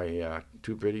study by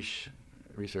two British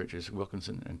researchers,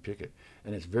 Wilkinson and Pickett.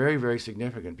 And it's very, very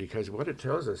significant, because what it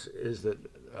tells us is that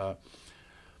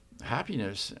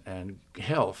happiness and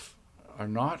health are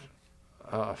not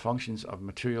functions of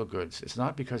material goods. It's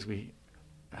not because we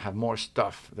have more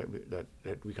stuff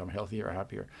that become healthier or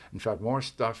happier. In fact, more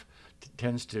stuff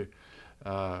tends to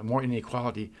more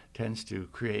inequality tends to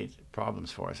create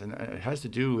problems for us. And it has to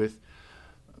do with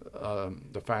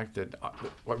the fact that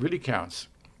what really counts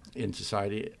in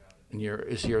society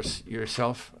is your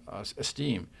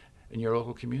self-esteem in your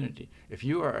local community. If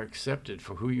you are accepted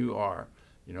for who you are,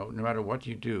 no matter what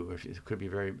you do, you could be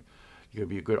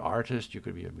a good artist, you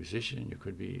could be a musician, you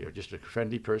could be just a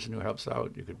friendly person who helps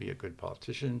out, you could be a good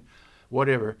politician,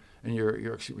 whatever, and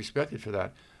you're respected for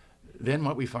that. Then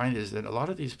what we find is that a lot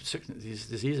of these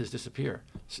diseases disappear.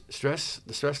 The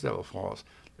stress level falls.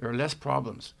 There are less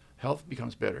problems. Health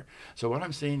becomes better. So what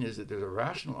I'm saying is that there's a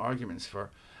rational arguments for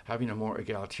having a more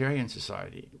egalitarian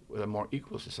society, with a more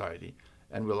equal society,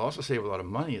 and we'll also save a lot of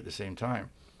money at the same time.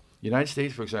 The United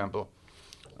States, for example,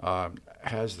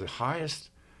 has the highest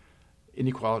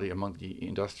inequality among the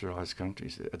industrialized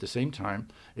countries. At the same time,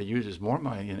 it uses more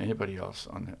money than anybody else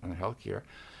on healthcare,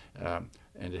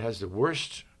 and it has the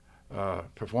worst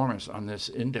performance on this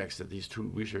index that these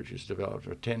two researchers developed,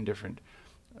 or 10 different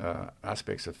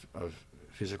aspects of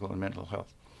physical and mental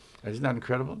health. Isn't that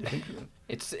incredible? Do you think?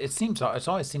 It's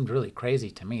always seemed really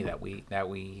crazy to me that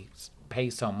we pay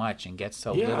so much and get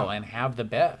so little and have the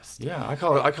best. Yeah, I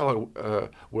call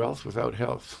it wealth without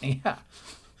health. Yeah.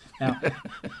 Now,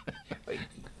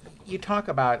 you talk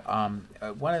about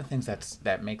one of the things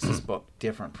that makes this book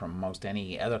different from most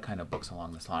any other kind of books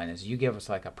along this line is you give us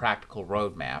like a practical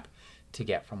roadmap to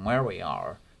get from where we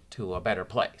are to a better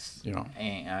place. Yeah.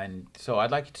 And so I'd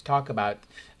like you to talk about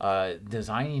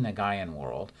designing a Gaian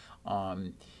world.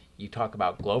 You talk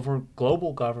about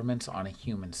global governments on a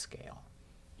human scale.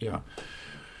 Yeah.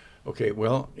 Okay.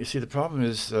 Well, you see, the problem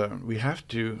is we have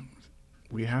to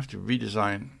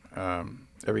redesign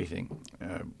everything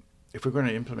if we're going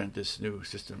to implement this new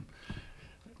system.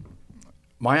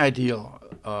 My ideal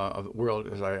of world,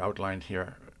 as I outlined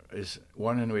here, is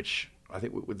one in which I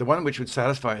think the one which would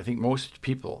satisfy, I think, most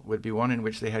people would be one in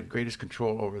which they had greatest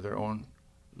control over their own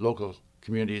local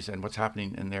communities and what's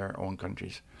happening in their own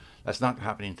countries. That's not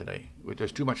happening today.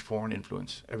 There's too much foreign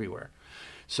influence everywhere.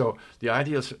 So the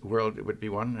ideal world would be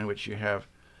one in which you have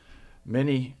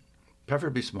many,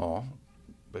 preferably small,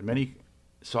 but many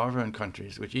sovereign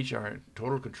countries which each are in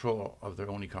total control of their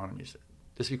own economies.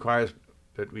 This requires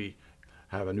that we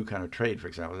have a new kind of trade, for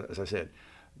example, as I said,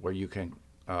 where you can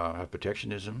have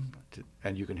protectionism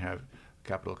and you can have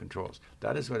capital controls.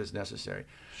 That is what is necessary.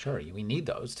 Sure, we need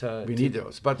those. We need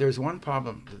those. But there's one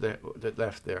problem that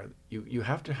left there. You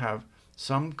have to have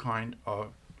some kind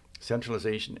of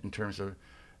centralization in terms of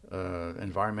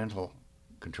environmental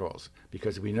controls,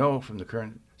 because we know from the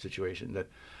current situation that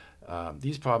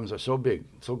these problems are so big,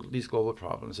 these global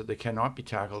problems, that they cannot be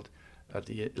tackled at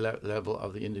the level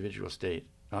of the individual state,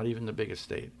 not even the biggest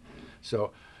state.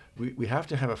 So we have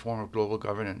to have a form of global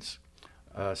governance,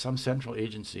 some central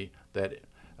agency that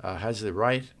has the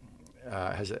right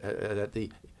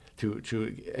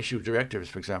to issue directives,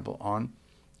 for example, on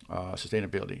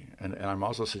sustainability. And I'm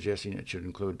also suggesting it should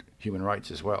include human rights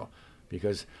as well,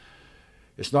 because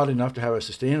it's not enough to have a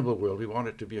sustainable world. We want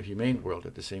it to be a humane world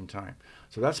at the same time.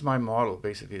 So that's my model,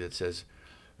 basically, that says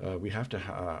we have to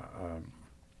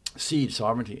cede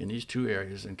sovereignty in these two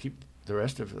areas and keep the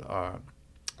rest of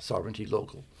sovereignty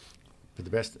local for the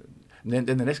best. And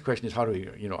then the next question is how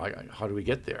do we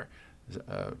get there?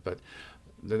 But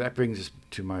that brings us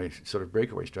to my sort of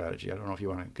breakaway strategy. I don't know if you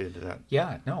want to get into that.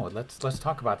 Yeah, no, let's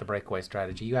talk about the breakaway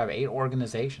strategy. You have 8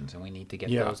 organizations, and we need to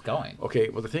get those going. Okay,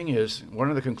 well, the thing is, one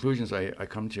of the conclusions I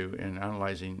come to in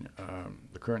analyzing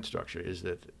the current structure is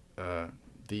that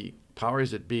the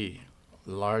powers that be,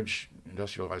 large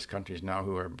industrialized countries now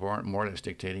who are more or less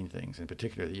dictating things, in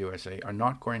particular the USA, are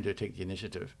not going to take the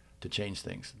initiative to change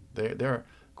things. They're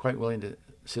quite willing to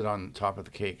sit on top of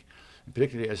the cake,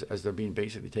 particularly as they're being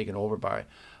basically taken over by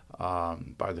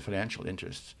the financial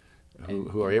interests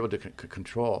who are able to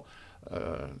control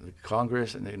the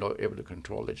Congress, and they're able to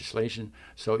control legislation.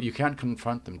 So you can't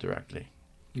confront them directly.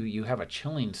 You have a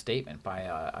chilling statement by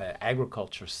an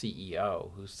agriculture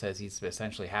CEO who says he's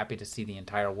essentially happy to see the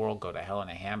entire world go to hell in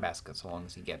a handbasket so long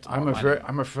as he gets more money.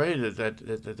 I'm afraid that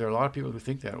there are a lot of people who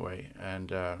think that way,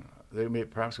 and they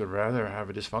perhaps would rather have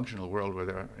a dysfunctional world where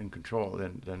they're in control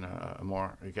than a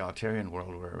more egalitarian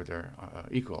world where they're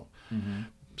equal. Mm-hmm.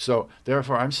 So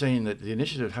therefore, I'm saying that the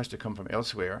initiative has to come from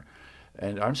elsewhere,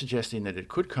 and I'm suggesting that it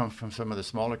could come from some of the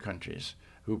smaller countries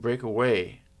who break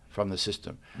away from the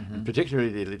system. Mm-hmm. And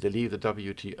particularly they leave the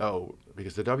WTO,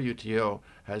 because the WTO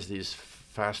has these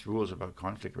fast rules about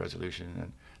conflict resolution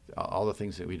and all the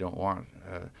things that we don't want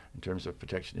in terms of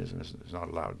protectionism is not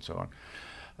allowed and so on.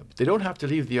 They don't have to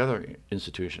leave the other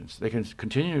institutions. They can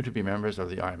continue to be members of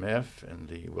the IMF and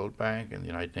the World Bank and the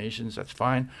United Nations. That's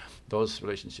fine. Those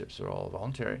relationships are all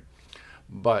voluntary.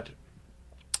 But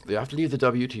they have to leave the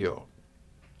WTO.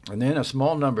 And then a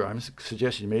small number, I'm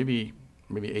suggesting maybe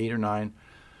 8 or 9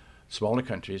 smaller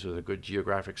countries with a good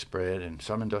geographic spread, and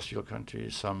some industrial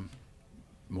countries,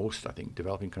 most, I think,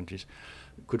 developing countries,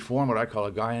 could form what I call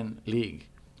a Gaian League,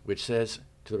 which says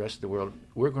to the rest of the world,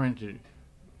 we're going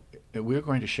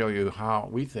to show you how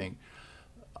we think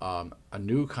a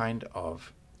new kind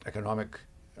of economic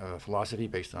philosophy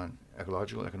based on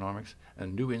ecological economics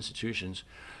and new institutions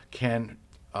can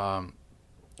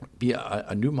be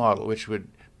a new model which would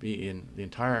be in the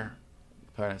entire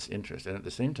planet's interest. And at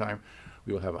the same time,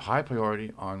 we will have a high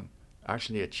priority on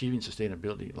actually achieving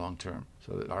sustainability long term,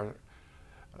 so that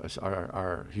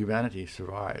our humanity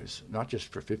survives, not just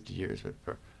for 50 years, but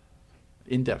for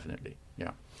indefinitely.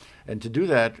 Yeah, and to do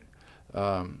that,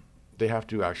 they have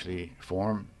to actually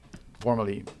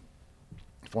formally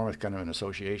form a kind of an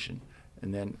association,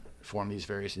 and then form these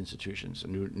various institutions, a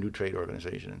new trade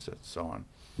organization, and so on.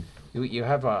 You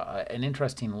have an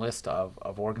interesting list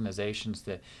of organizations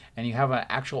and you have an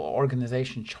actual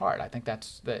organization chart. I think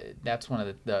that's one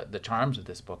of the charms of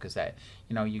this book, is that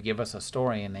you give us a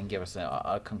story and then give us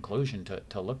a conclusion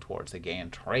to look towards. The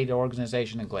Gaian Trade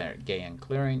Organization, and Gaian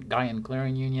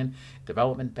Clearing Union,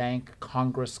 Development Bank,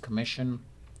 Congress, Commission,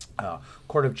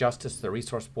 Court of Justice, the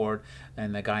Resource Board,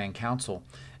 and the Gaian Council.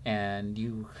 And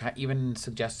you even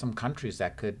suggest some countries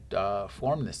that could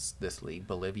form this league: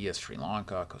 Bolivia, Sri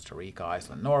Lanka, Costa Rica,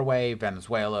 Iceland, Norway,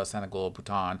 Venezuela, Senegal,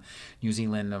 Bhutan, New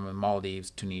Zealand,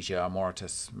 Maldives, Tunisia,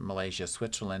 Mauritius, Malaysia,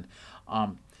 Switzerland.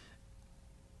 To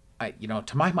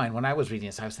my mind, when I was reading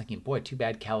this, I was thinking, boy, too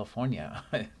bad California,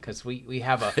 because we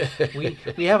have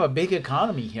a big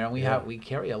economy here, and we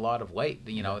carry a lot of weight.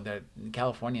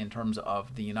 California, in terms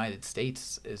of the United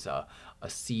States, is a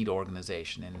seed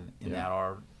organization in that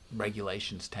our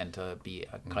regulations tend to be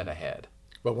cut ahead.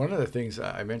 Well, one of the things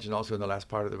I mentioned also in the last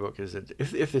part of the book is that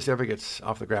if this ever gets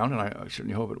off the ground, and I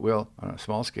certainly hope it will on a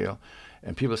small scale,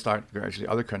 and people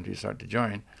other countries start to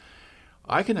join,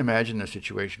 I can imagine a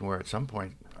situation where at some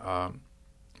point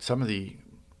some of the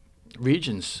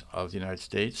regions of the United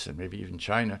States and maybe even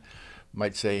China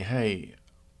might say, hey,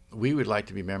 we would like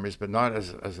to be members, but not as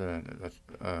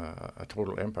a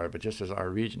total empire, but just as our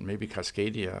region, maybe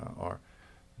Cascadia or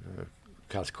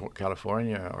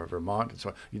California or Vermont and so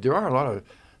on. There are a lot of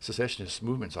secessionist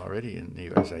movements already in the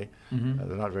USA. Mm-hmm.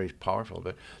 They're not very powerful,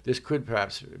 but this could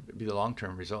perhaps be the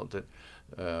long-term result that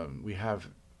we have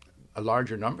a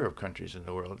larger number of countries in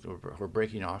the world who are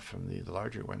breaking off from the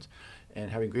larger ones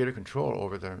and having greater control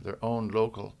over their own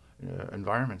local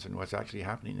environments and what's actually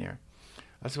happening there.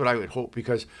 That's what I would hope,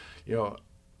 because,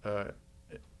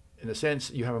 in a sense,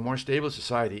 you have a more stable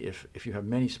society if you have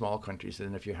many small countries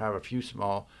than if you have a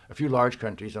few large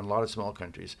countries and a lot of small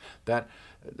countries. That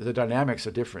the dynamics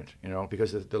are different,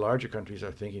 because the larger countries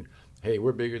are thinking, hey,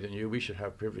 we're bigger than you, we should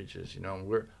have privileges,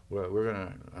 we're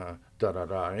going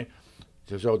to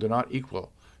So they're not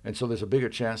equal, and so there's a bigger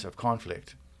chance of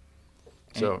conflict.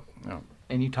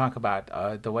 And you talk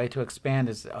about the way to expand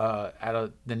is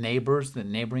at the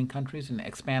neighboring countries, and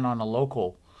expand on a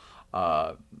local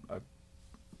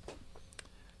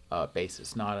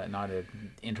basis, not an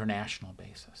international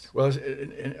basis. Well,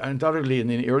 undoubtedly, in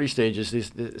the early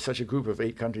stages, such a group of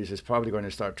 8 countries is probably going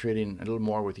to start trading a little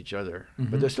more with each other.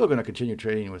 Mm-hmm. But they're still going to continue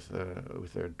trading with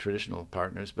their traditional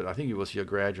partners. But I think you will see a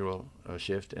gradual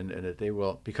shift, and that they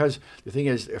will, because the thing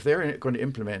is, if they're going to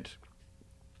implement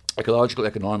ecological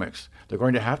economics, they're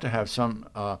going to have some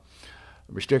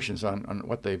restrictions on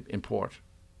what they import.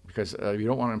 because you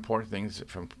don't want to import things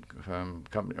from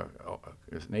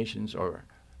nations or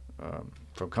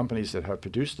from companies that have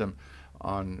produced them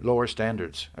on lower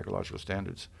standards, ecological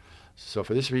standards. So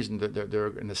for this reason, they're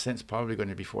in a sense probably going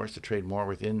to be forced to trade more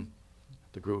within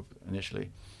the group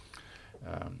initially.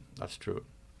 That's true.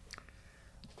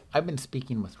 I've been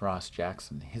speaking with Ross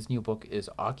Jackson. His new book is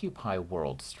Occupy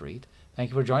World Street. Thank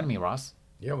you for joining me, Ross.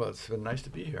 Yeah, well, it's been nice to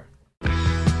be here.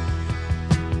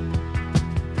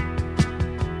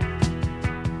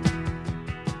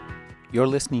 You're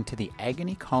listening to the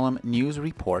Agony Column News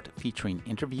Report, featuring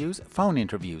interviews, phone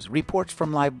interviews, reports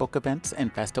from live book events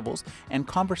and festivals, and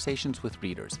conversations with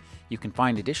readers. You can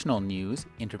find additional news,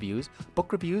 interviews,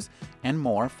 book reviews, and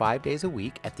more 5 days a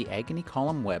week at the Agony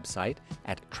Column website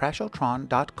at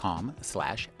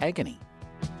trashotron.com/agony.